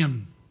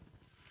 10.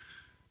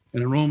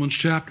 And in Romans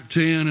chapter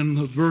 10, in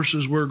the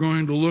verses we're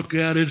going to look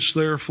at, it's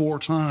there 4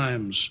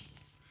 times.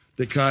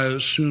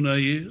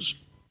 Dikaiosune is.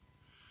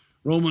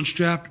 Romans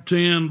chapter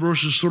 10,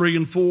 verses 3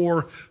 and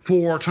 4,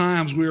 4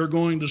 times we are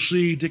going to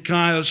see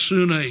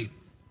dikaiosune.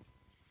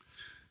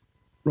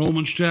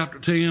 Romans chapter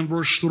 10,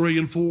 verse 3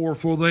 and 4,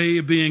 for they,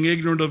 being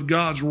ignorant of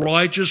God's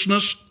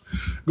righteousness,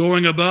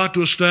 going about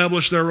to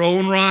establish their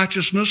own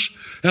righteousness,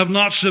 have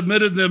not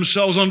submitted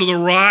themselves unto the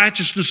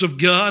righteousness of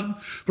God.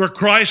 For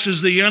Christ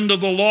is the end of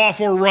the law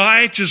for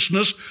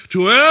righteousness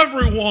to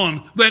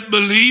everyone that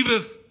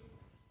believeth.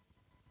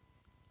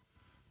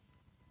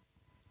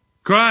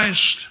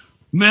 Christ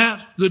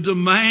met the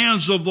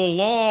demands of the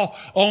law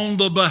on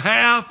the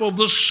behalf of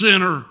the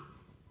sinner,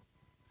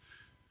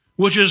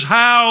 which is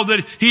how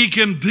that he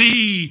can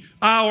be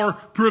our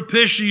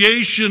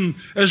propitiation,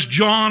 as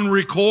John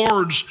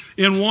records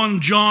in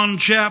 1 John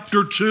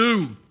chapter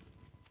 2.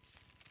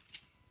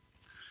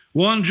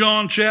 1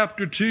 John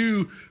chapter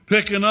 2,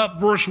 picking up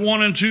verse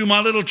 1 and 2,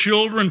 my little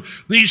children,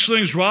 these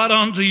things write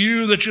unto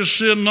you that you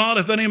sin not.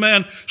 If any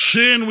man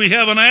sin, we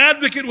have an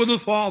advocate with the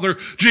Father,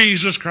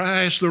 Jesus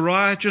Christ the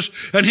righteous,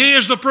 and he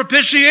is the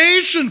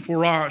propitiation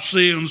for our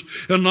sins,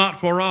 and not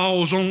for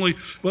ours only,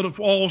 but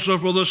also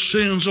for the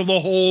sins of the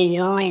whole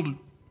world.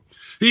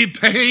 He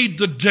paid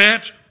the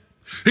debt.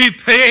 He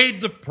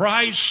paid the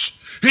price.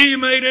 He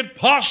made it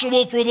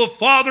possible for the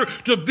Father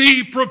to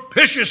be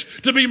propitious,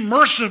 to be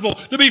merciful,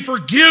 to be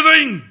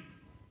forgiving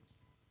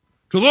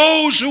to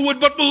those who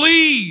would but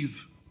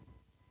believe.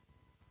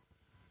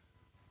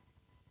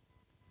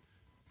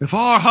 If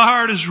our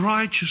heart is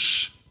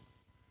righteous,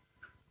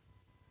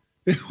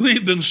 if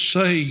we've been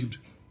saved,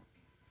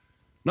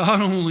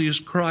 not only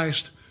is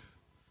Christ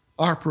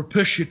our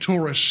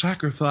propitiatory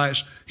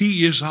sacrifice,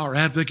 he is our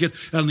advocate,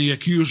 and the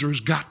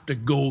accuser's got to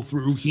go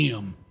through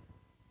him.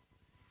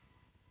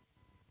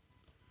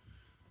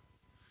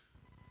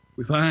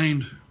 We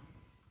find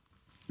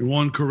in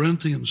 1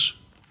 Corinthians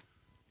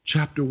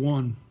chapter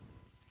 1,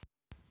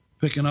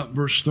 picking up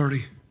verse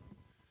 30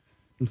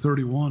 and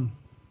 31.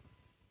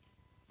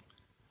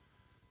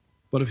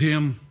 But of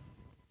him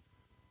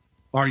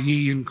are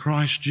ye in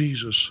Christ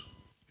Jesus,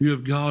 who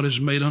of God is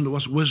made unto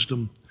us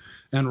wisdom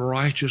and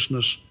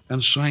righteousness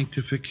and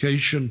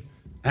sanctification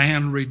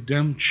and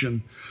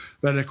redemption,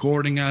 that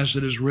according as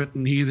it is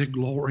written, he that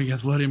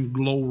glorieth, let him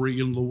glory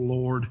in the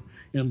Lord.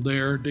 And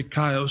there,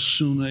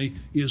 dikaiosune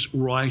is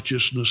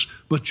righteousness.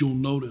 But you'll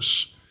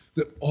notice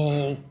that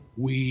all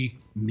we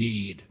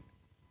need,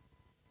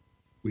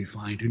 we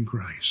find in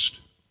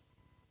Christ.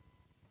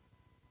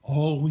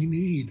 All we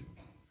need,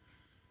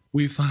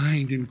 we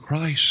find in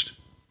Christ.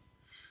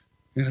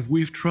 And if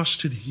we've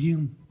trusted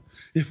him,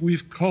 if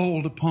we've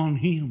called upon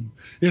him,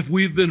 if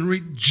we've been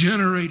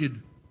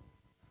regenerated,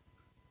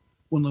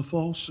 when the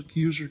false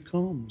accuser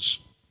comes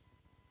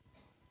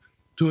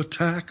to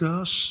attack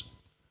us,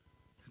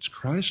 it's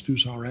Christ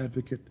who's our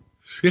advocate.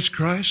 It's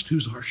Christ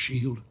who's our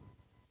shield.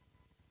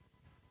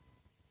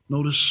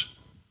 Notice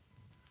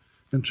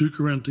in 2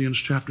 Corinthians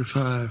chapter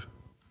 5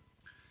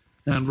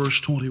 and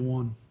verse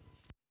 21,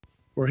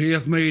 for he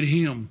hath made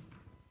him,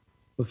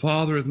 the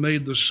Father hath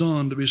made the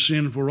Son to be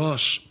sin for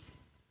us,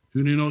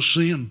 who knew no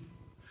sin,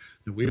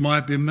 that we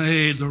might be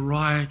made the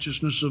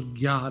righteousness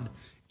of God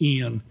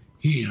in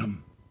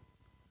him.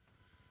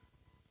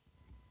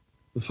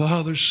 The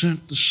Father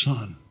sent the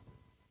Son.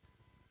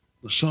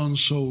 The Son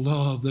so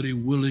loved that he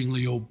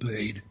willingly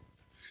obeyed.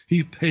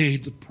 He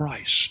paid the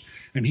price,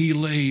 and He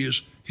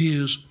lays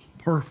His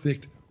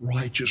perfect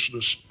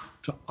righteousness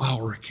to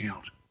our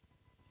account.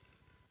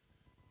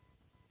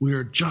 We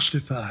are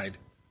justified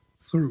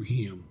through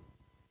Him.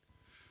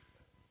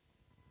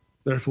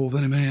 Therefore, if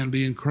any man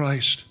be in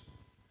Christ,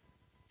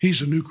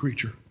 he's a new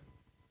creature.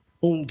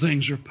 Old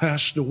things are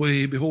passed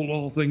away. Behold,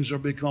 all things are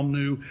become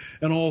new.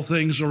 And all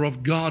things are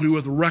of God, who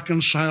hath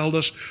reconciled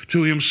us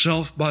to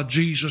Himself by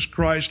Jesus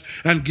Christ,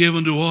 and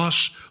given to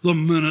us the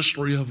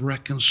ministry of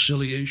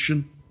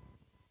reconciliation.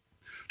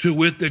 To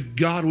wit, that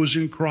God was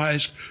in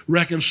Christ,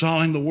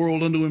 reconciling the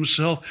world unto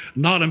Himself,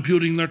 not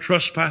imputing their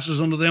trespasses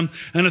unto them,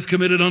 and hath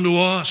committed unto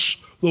us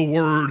the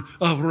word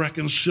of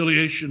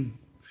reconciliation.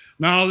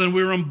 Now then,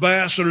 we are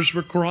ambassadors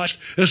for Christ,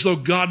 as though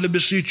God did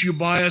beseech you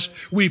by us.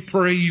 We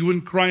pray you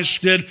in Christ's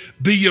stead,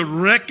 be ye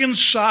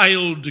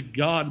reconciled to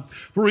God.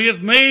 For He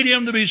hath made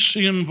Him to be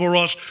sin for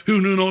us,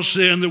 who knew no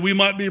sin, that we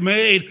might be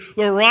made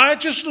the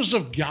righteousness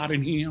of God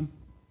in Him.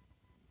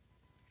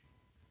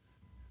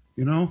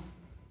 You know,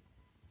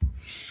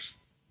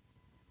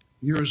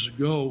 years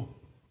ago,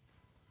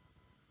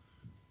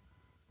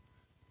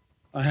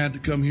 I had to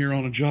come here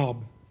on a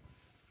job.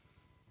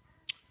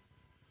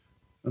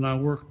 And I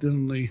worked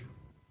in the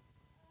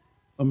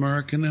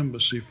American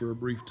Embassy for a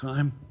brief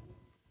time.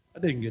 I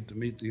didn't get to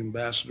meet the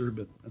ambassador,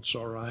 but that's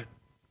all right.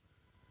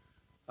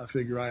 I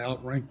figure I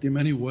outranked him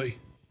anyway.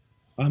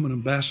 I'm an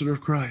ambassador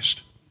of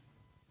Christ.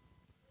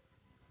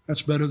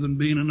 That's better than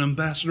being an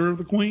ambassador of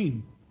the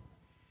Queen.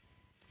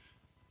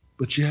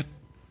 But yet,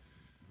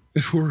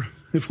 if we're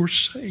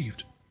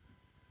saved,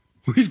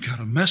 we've got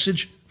a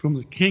message from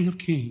the King of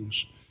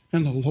Kings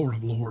and the Lord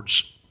of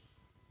Lords.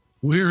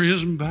 We're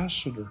His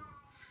ambassador.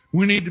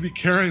 We need to be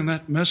carrying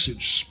that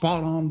message,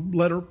 spot on,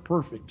 letter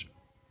perfect,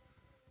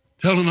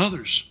 telling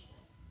others.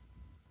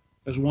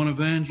 As one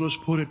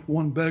evangelist put it,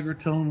 one beggar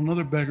telling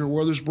another beggar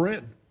where there's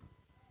bread.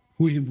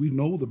 We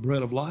know the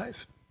bread of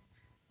life.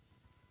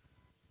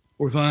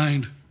 We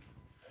find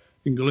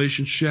in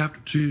Galatians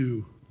chapter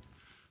 2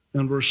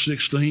 and verse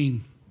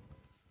 16,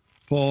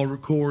 Paul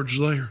records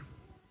there,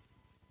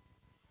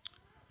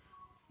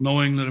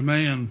 knowing that a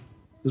man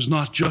is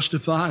not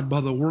justified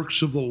by the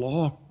works of the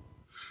law,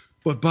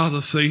 but by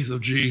the faith of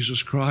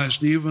Jesus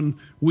Christ. Even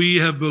we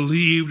have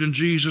believed in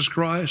Jesus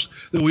Christ,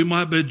 that we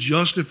might be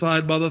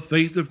justified by the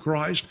faith of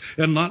Christ,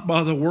 and not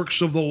by the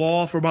works of the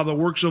law. For by the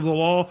works of the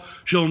law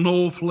shall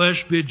no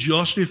flesh be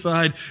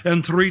justified.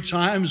 And 3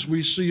 times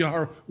we see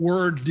our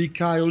word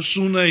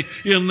dikaiosune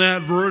in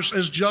that verse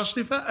as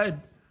justified.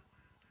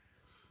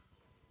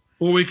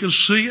 Well, we can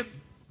see it.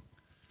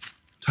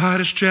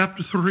 Titus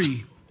chapter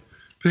 3,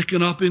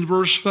 picking up in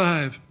verse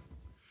 5.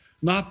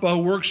 Not by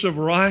works of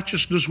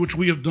righteousness which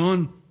we have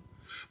done,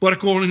 but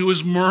according to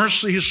His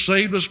mercy He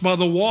saved us by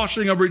the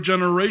washing of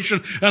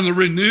regeneration and the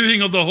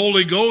renewing of the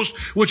Holy Ghost,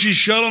 which He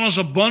shed on us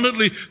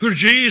abundantly through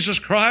Jesus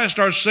Christ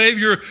our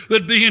Savior,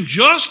 that being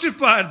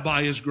justified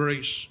by His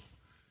grace,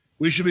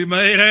 we should be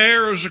made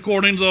heirs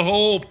according to the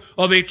hope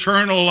of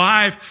eternal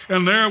life.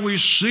 And there we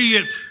see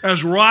it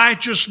as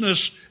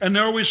righteousness, and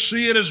there we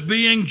see it as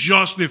being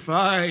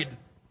justified.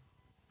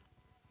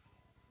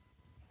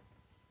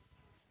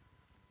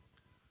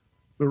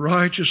 The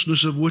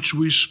righteousness of which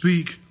we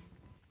speak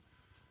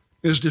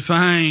is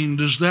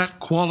defined as that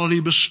quality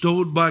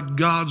bestowed by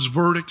God's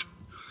verdict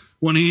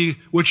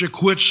which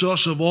acquits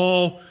us of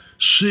all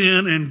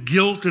sin and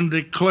guilt and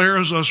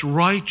declares us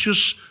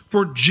righteous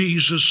for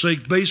Jesus'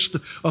 sake, based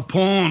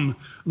upon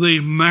the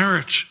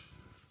merit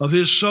of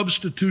His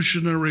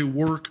substitutionary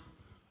work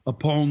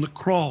upon the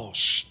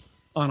cross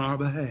on our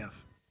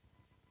behalf.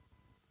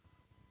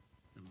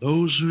 And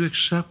those who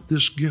accept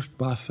this gift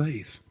by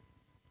faith,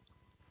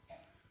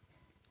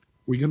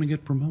 we're going to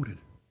get promoted.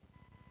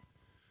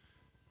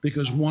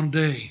 Because one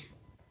day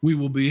we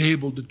will be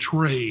able to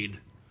trade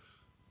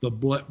the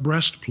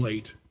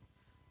breastplate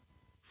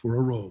for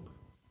a robe.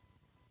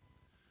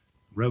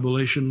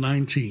 Revelation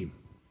 19,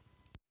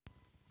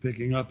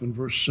 picking up in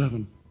verse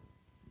 7.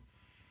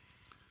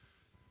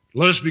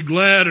 Let us be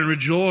glad and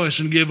rejoice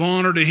and give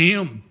honor to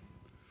Him.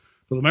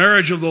 For the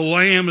marriage of the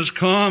Lamb is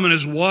come, and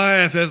His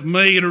wife hath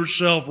made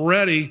herself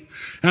ready.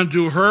 And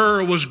to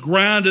her was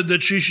granted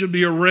that she should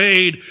be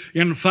arrayed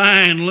in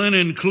fine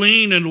linen,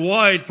 clean and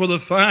white. For the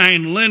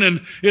fine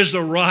linen is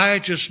the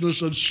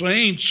righteousness of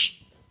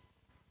saints.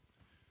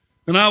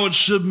 And I would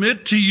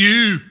submit to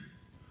you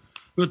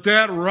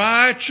that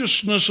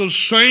righteousness of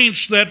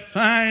saints, that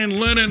fine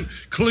linen,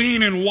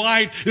 clean and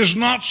white, is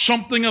not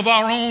something of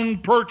our own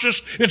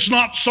purchase. It's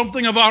not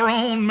something of our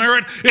own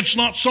merit. It's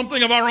not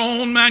something of our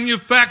own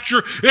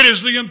manufacture. It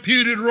is the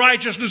imputed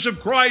righteousness of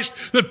Christ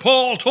that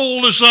Paul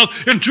told us of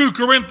in 2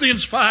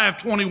 Corinthians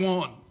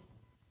 5:21.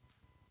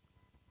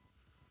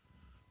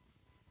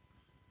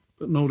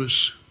 But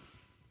notice,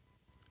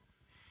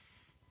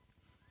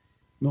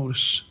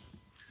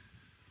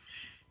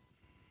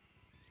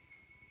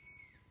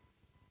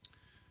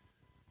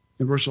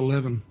 in verse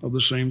 11 of the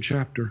same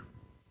chapter,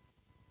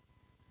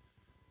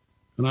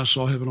 and I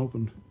saw heaven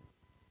opened,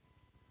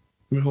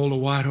 and behold, a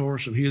white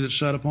horse, and he that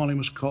sat upon him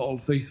was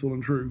called Faithful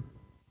and True.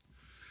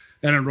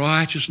 and in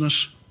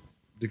righteousness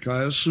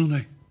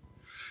dikaiosune.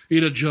 He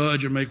to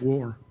judge and make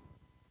war.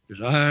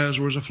 His eyes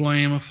were as a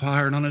flame of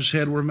fire, and on his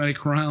head were many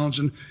crowns,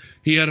 and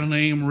he had a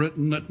name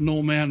written that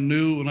no man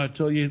knew. And I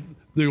tell you,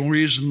 the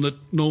reason that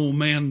no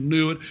man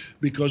knew it,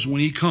 because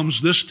when he comes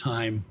this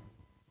time,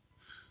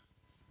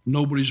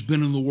 nobody's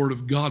been in the Word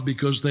of God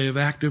because they have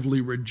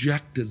actively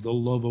rejected the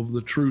love of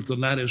the truth,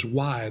 and that is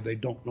why they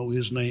don't know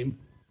his name.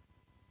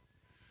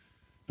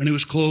 And he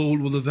was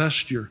clothed with a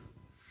vesture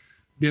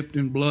dipped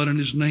in blood, and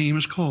his name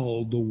is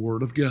called the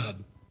Word of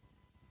God.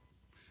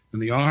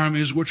 And the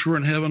armies which were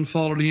in heaven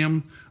followed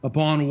him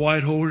upon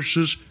white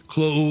horses,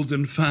 clothed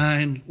in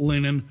fine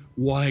linen,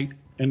 white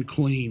and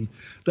clean.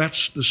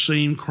 That's the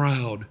same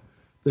crowd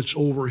that's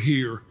over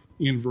here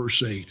in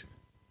verse 8.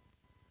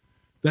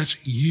 That's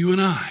you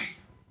and I,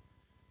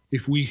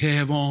 if we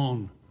have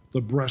on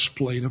the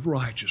breastplate of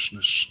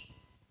righteousness,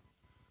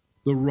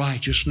 the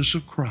righteousness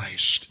of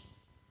Christ.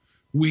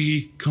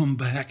 We come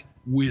back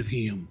with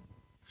him,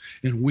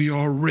 and we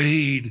are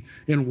arrayed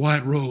in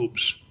white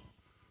robes,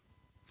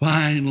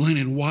 fine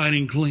linen, white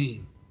and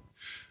clean.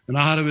 And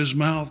out of his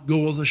mouth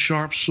goeth a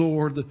sharp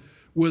sword, that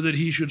with it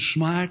he should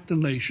smite the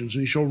nations,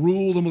 and he shall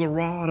rule them with a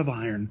rod of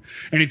iron.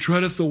 And he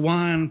treadeth the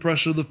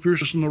winepress of the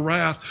fierceness and the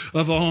wrath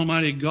of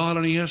Almighty God.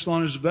 And he hath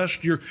on his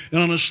vesture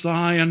and on his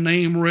thigh a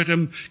name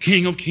written,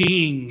 King of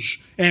Kings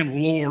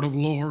and Lord of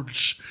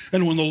Lords.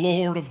 And when the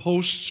Lord of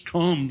hosts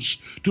comes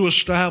to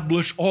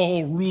establish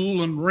all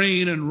rule and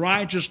reign and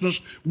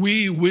righteousness,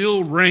 we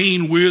will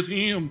reign with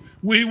him.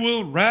 We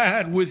will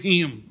ride with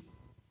him.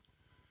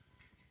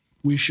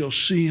 We shall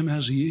see him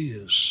as he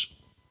is,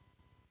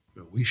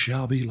 but we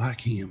shall be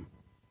like him.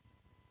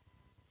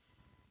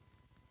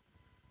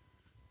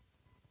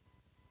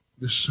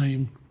 This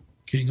same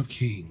King of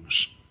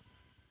Kings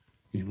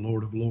and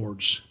Lord of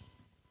Lords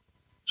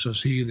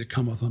says, He that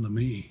cometh unto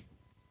me,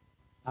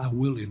 I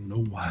will in no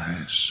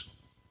wise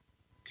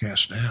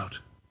cast out.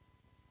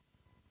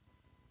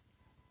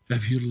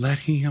 Have you let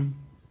him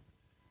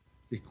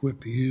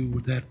equip you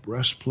with that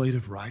breastplate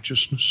of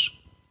righteousness?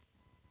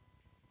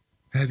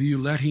 Have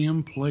you let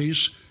him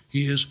place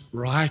his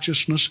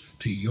righteousness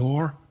to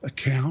your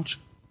account?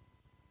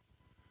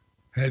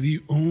 Have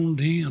you owned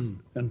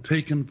in and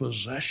taken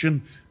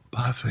possession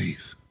by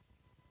faith?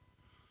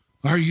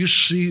 Are you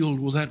sealed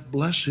with that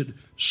blessed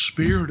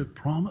Spirit of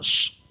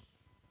promise,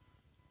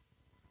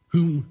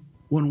 whom,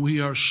 when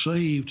we are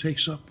saved,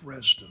 takes up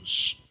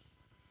residence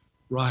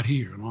right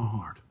here in our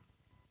heart?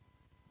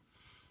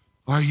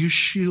 Are you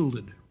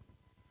shielded?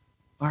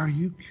 Are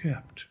you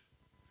kept?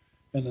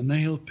 And the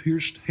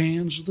nail-pierced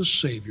hands of the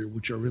Savior,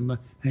 which are in the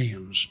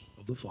hands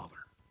of the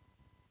Father.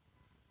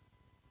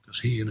 Because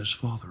he and his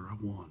Father are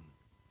one.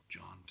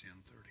 John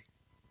 10:30.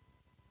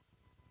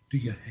 Do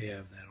you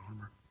have that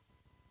armor?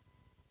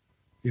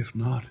 If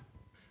not,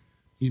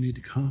 you need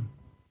to come.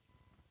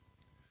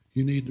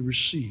 You need to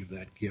receive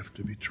that gift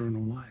of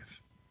eternal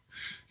life.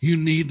 You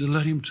need to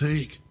let him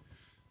take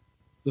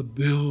the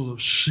bill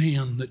of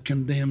sin that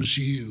condemns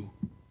you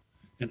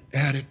and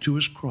add it to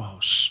his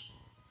cross,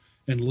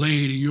 and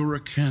lay to your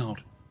account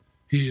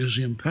his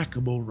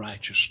impeccable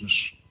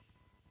righteousness,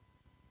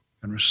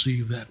 and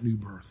receive that new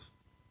birth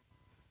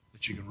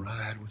that you can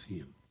ride with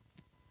him.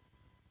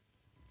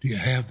 Do you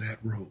have that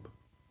robe?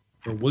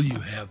 Or will you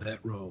have that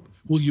robe?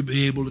 Will you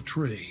be able to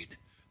trade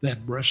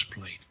that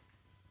breastplate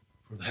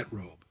for that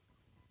robe?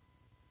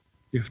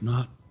 If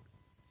not,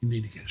 you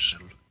need to get it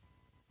settled.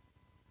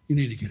 You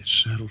need to get it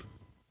settled.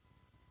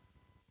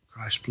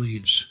 Christ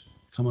pleads,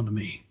 Come unto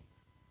me,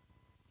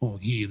 all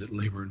ye that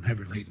labor and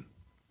heavy laden.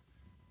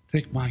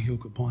 Take my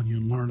yoke upon you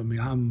and learn of me.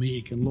 I'm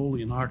meek and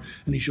lowly in heart,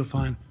 and ye shall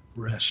find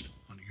rest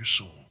unto your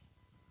soul.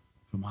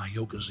 For my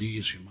yoke is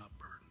easy and my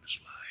burden is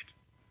light.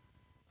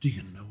 Do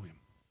you know him?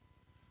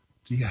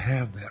 Do you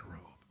have that robe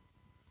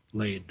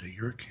laid to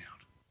your account?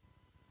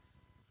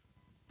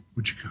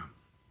 Would you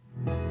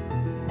come?